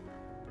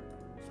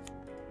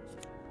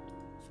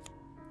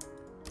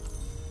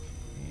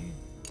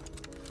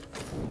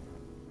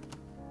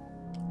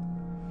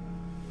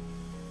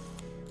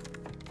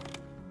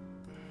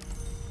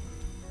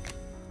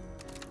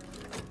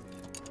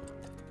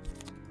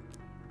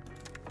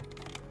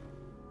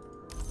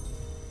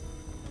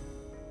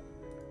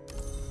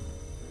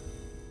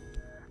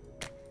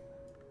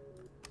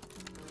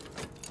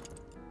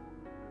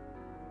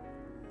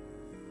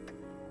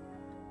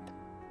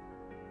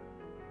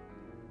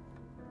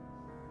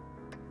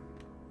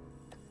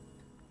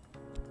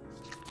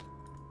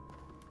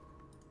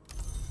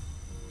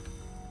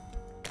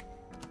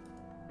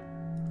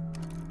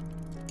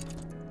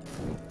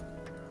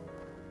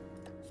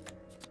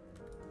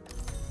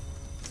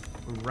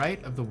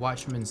 Rite of the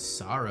Watchman's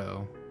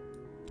Sorrow.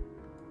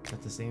 Is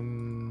that the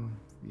same?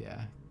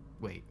 Yeah.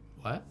 Wait,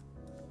 what?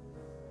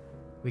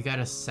 We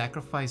gotta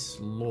sacrifice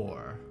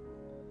lore.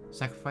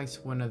 Sacrifice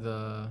one of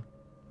the...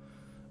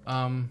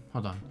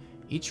 hold on.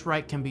 Each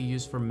rite can be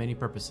used for many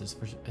purposes.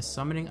 For a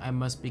summoning, I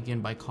must begin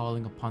by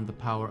calling upon the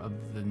power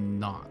of the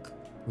knock,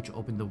 which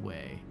opened the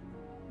way.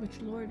 Which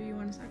lore do you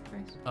want to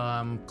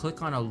sacrifice?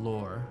 Click on a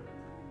lore.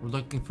 We're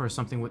looking for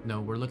something with...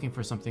 No, we're looking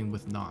for something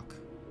with knock.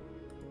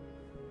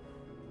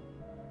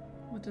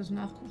 What does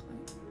knock look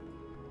like?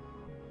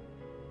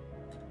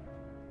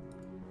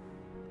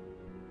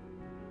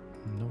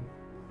 Nope.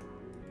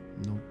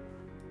 Nope.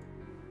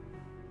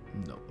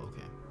 Nope,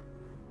 okay.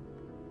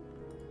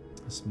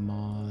 This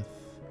moth.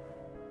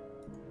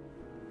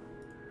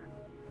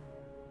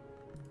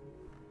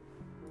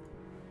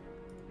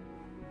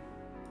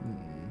 Nope.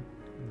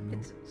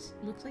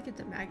 It looks like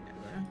it's a magnet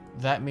though.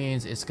 That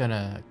means it's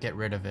gonna get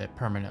rid of it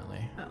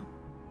permanently. Oh.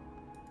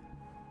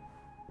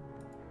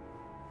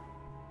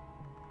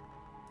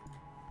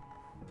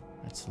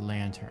 It's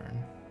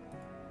lantern.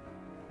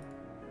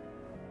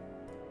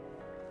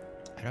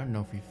 I don't know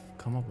if we've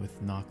come up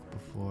with knock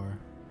before.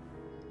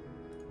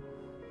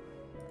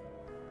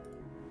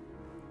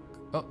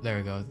 Oh, there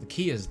we go. The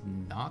key is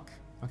knock.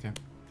 Okay.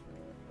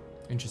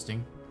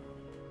 Interesting.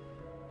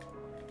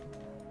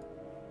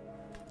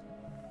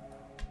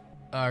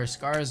 Our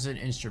scar is an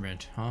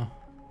instrument, huh?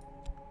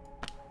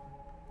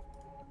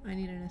 I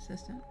need an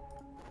assistant.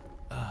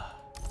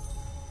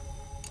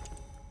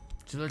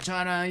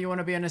 Julachana, you want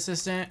to be an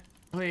assistant?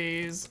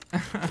 Please.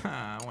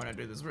 I want to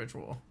do this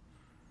ritual.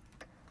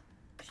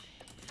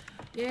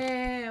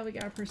 Yeah, we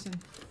got a person.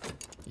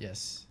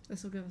 Yes.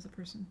 This will give us a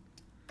person.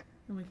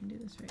 And we can do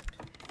this right.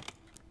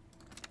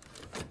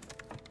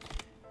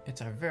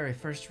 It's our very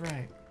first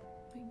rite.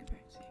 We can go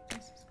back to see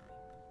this is...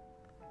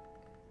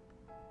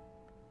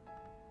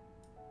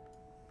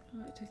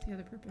 Oh, it took the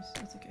other purpose.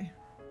 That's okay.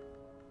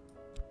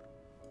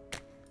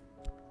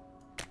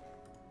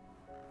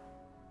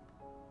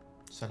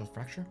 Subtle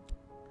fracture.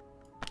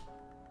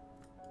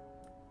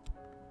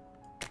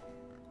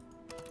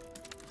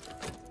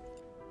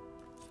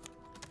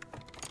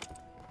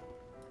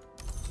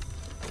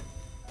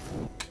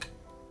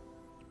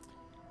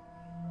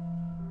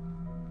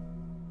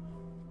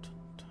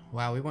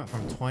 Wow, we went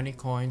from 20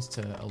 coins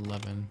to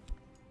 11.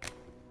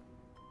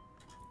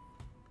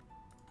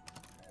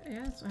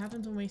 Yeah, that's what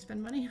happens when we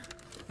spend money.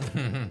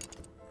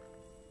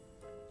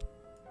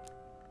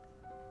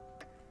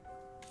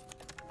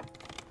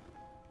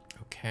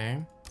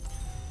 Okay.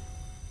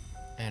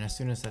 And as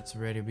soon as that's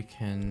ready, we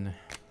can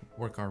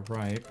work our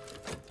rite.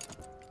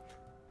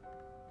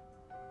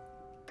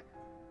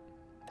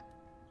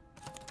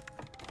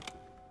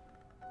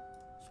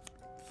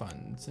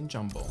 Funds and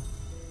jumble.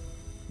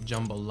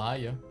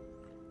 Jambalaya.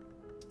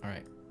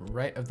 Alright.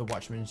 Rite of the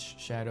Watchman's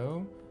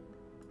Shadow.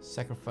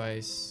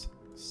 Sacrifice.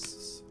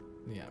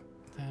 Yeah.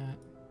 That.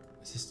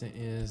 Assistant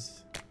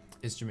is.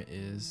 Instrument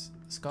is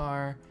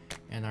Scar.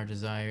 And our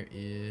desire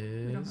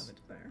is. We don't have a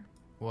desire.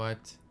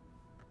 What?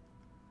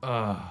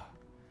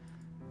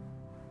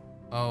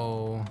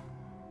 Oh.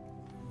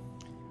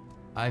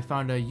 I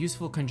found a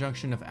useful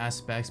conjunction of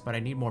aspects, but I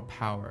need more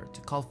power.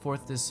 To call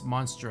forth this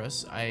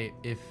monstrous,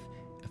 if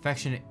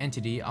affectionate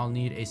entity, I'll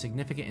need a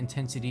significant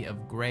intensity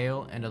of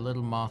Grail and a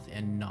little moth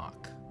and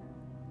knock.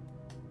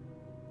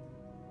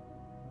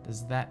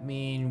 Does that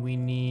mean we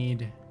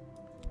need...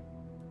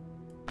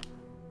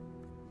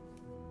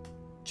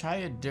 Try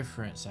a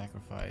different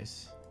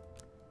sacrifice.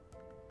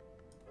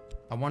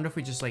 I wonder if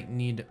we just like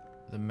need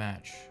the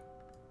match.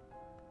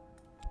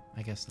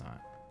 I guess not.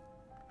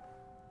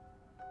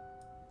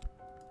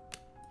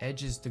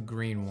 Edge is the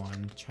green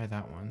one. Try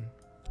that one.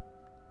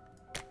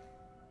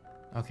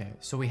 Okay,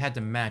 so we had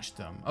to match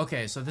them.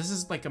 Okay, so this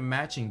is like a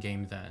matching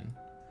game then.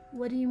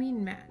 What do you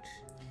mean match?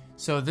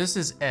 So this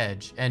is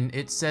Edge, and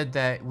it said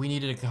that we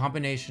needed a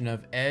combination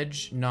of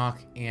Edge,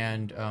 Knock,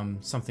 and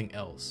something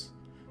else.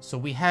 So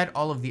we had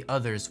all of the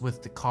others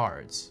with the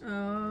cards.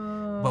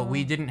 Oh. But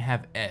we didn't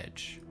have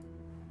Edge.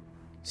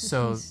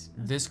 So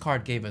this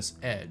card gave us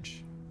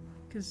Edge.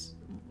 Because,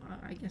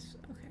 I guess,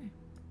 okay.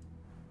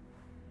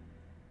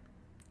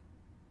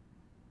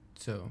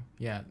 So,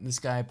 yeah, this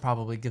guy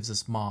probably gives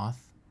us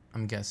Moth,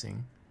 I'm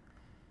guessing.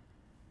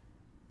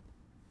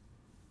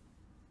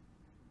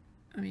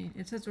 I mean,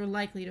 it says we're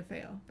likely to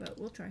fail, but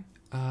we'll try.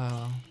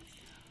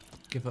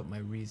 Give up my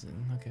reason.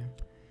 Okay.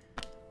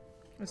 I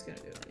was gonna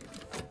do it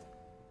anyway.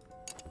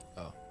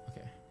 Oh,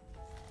 okay.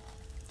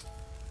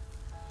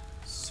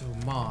 So,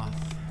 Moth.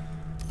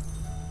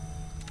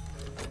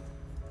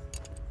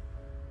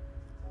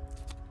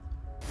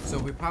 So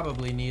we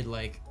probably need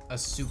like a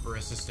super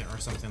assistant or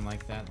something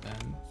like that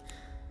then.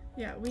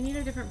 Yeah, we need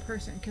a different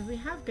person because we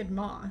have good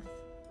moth.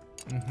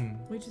 Mm-hmm.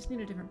 We just need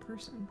a different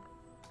person.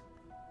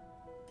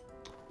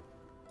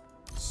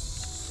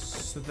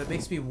 So that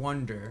makes me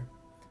wonder,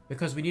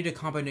 because we need a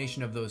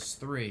combination of those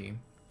three.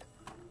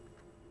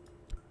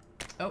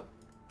 Oh,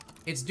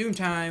 it's Doom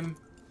time.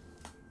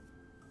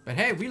 But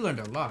hey, we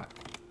learned a lot.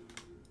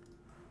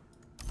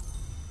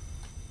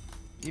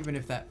 Even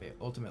if that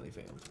ultimately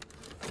failed.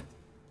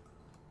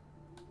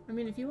 I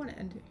mean, if you want to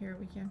end it here,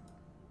 we can.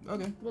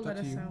 Okay. We'll let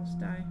us house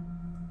die.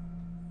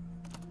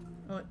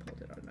 Oh, it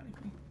pulled it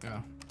automatically.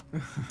 Oh.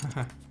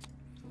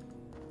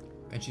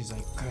 And she's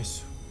like,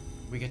 guys,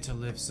 we get to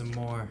live some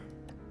more.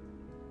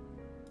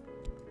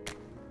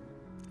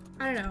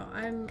 I don't know.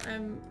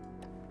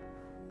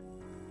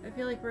 I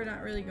feel like we're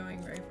not really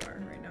going very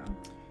far right now.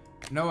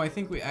 No, I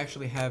think we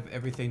actually have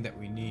everything that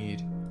we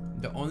need.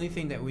 The only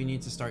thing that we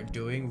need to start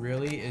doing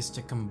really is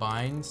to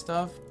combine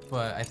stuff,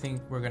 but I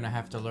think we're gonna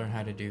have to learn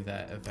how to do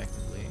that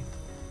effectively.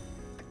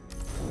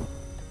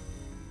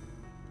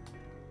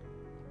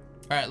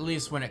 Or at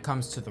least when it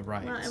comes to the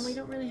rights. Well, and we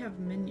don't really have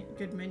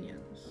good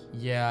minions.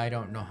 Yeah, I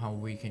don't know how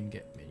we can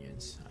get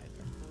minions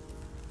either.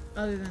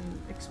 Other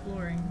than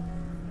exploring.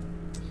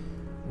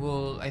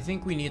 Well, I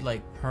think we need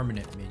like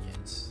permanent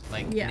minions,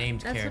 like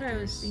named characters. Yeah, that's what I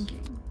was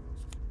thinking.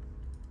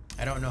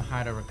 I don't know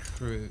how to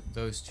recruit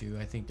those two.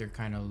 I think they're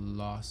kind of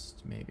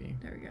lost, maybe.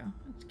 There we go.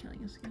 It's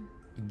killing us again.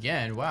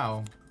 Again,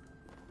 wow.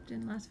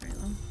 Didn't last very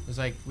long. It's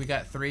like we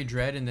got 3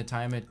 dread in the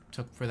time it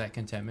took for that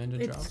contentment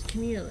to drop. It's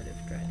cumulative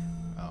dread.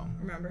 Oh.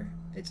 Remember?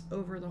 It's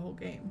over the whole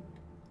game.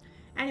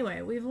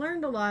 Anyway, we've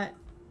learned a lot.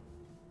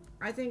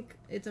 I think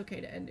it's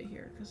okay to end it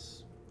here,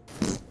 because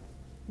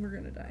we're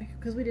gonna die.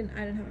 Because I didn't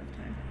have enough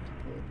time to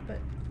pull it, but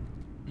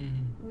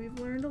we've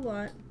learned a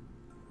lot.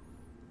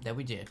 That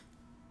we did.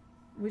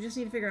 We just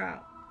need to figure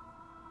out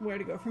where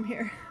to go from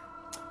here.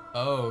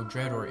 Oh,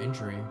 dread or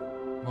injury.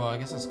 Well, I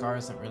guess a scar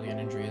isn't really an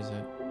injury, is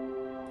it?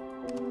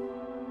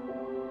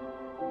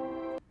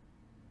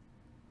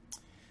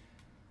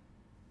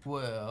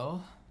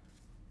 Well,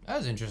 that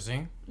was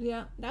interesting.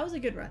 Yeah, that was a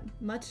good run.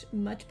 Much,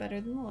 much better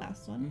than the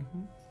last one.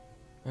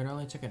 It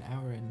only took an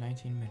hour and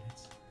 19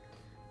 minutes.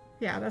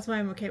 Yeah, that's why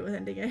I'm okay with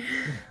ending it.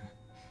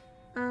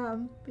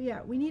 But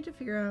yeah, we need to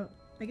figure out,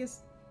 I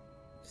guess,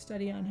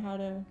 study on how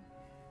to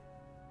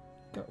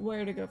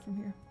where to go from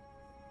here.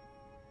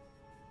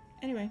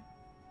 Anyway,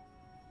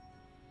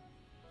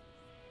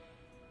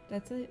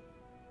 that's it.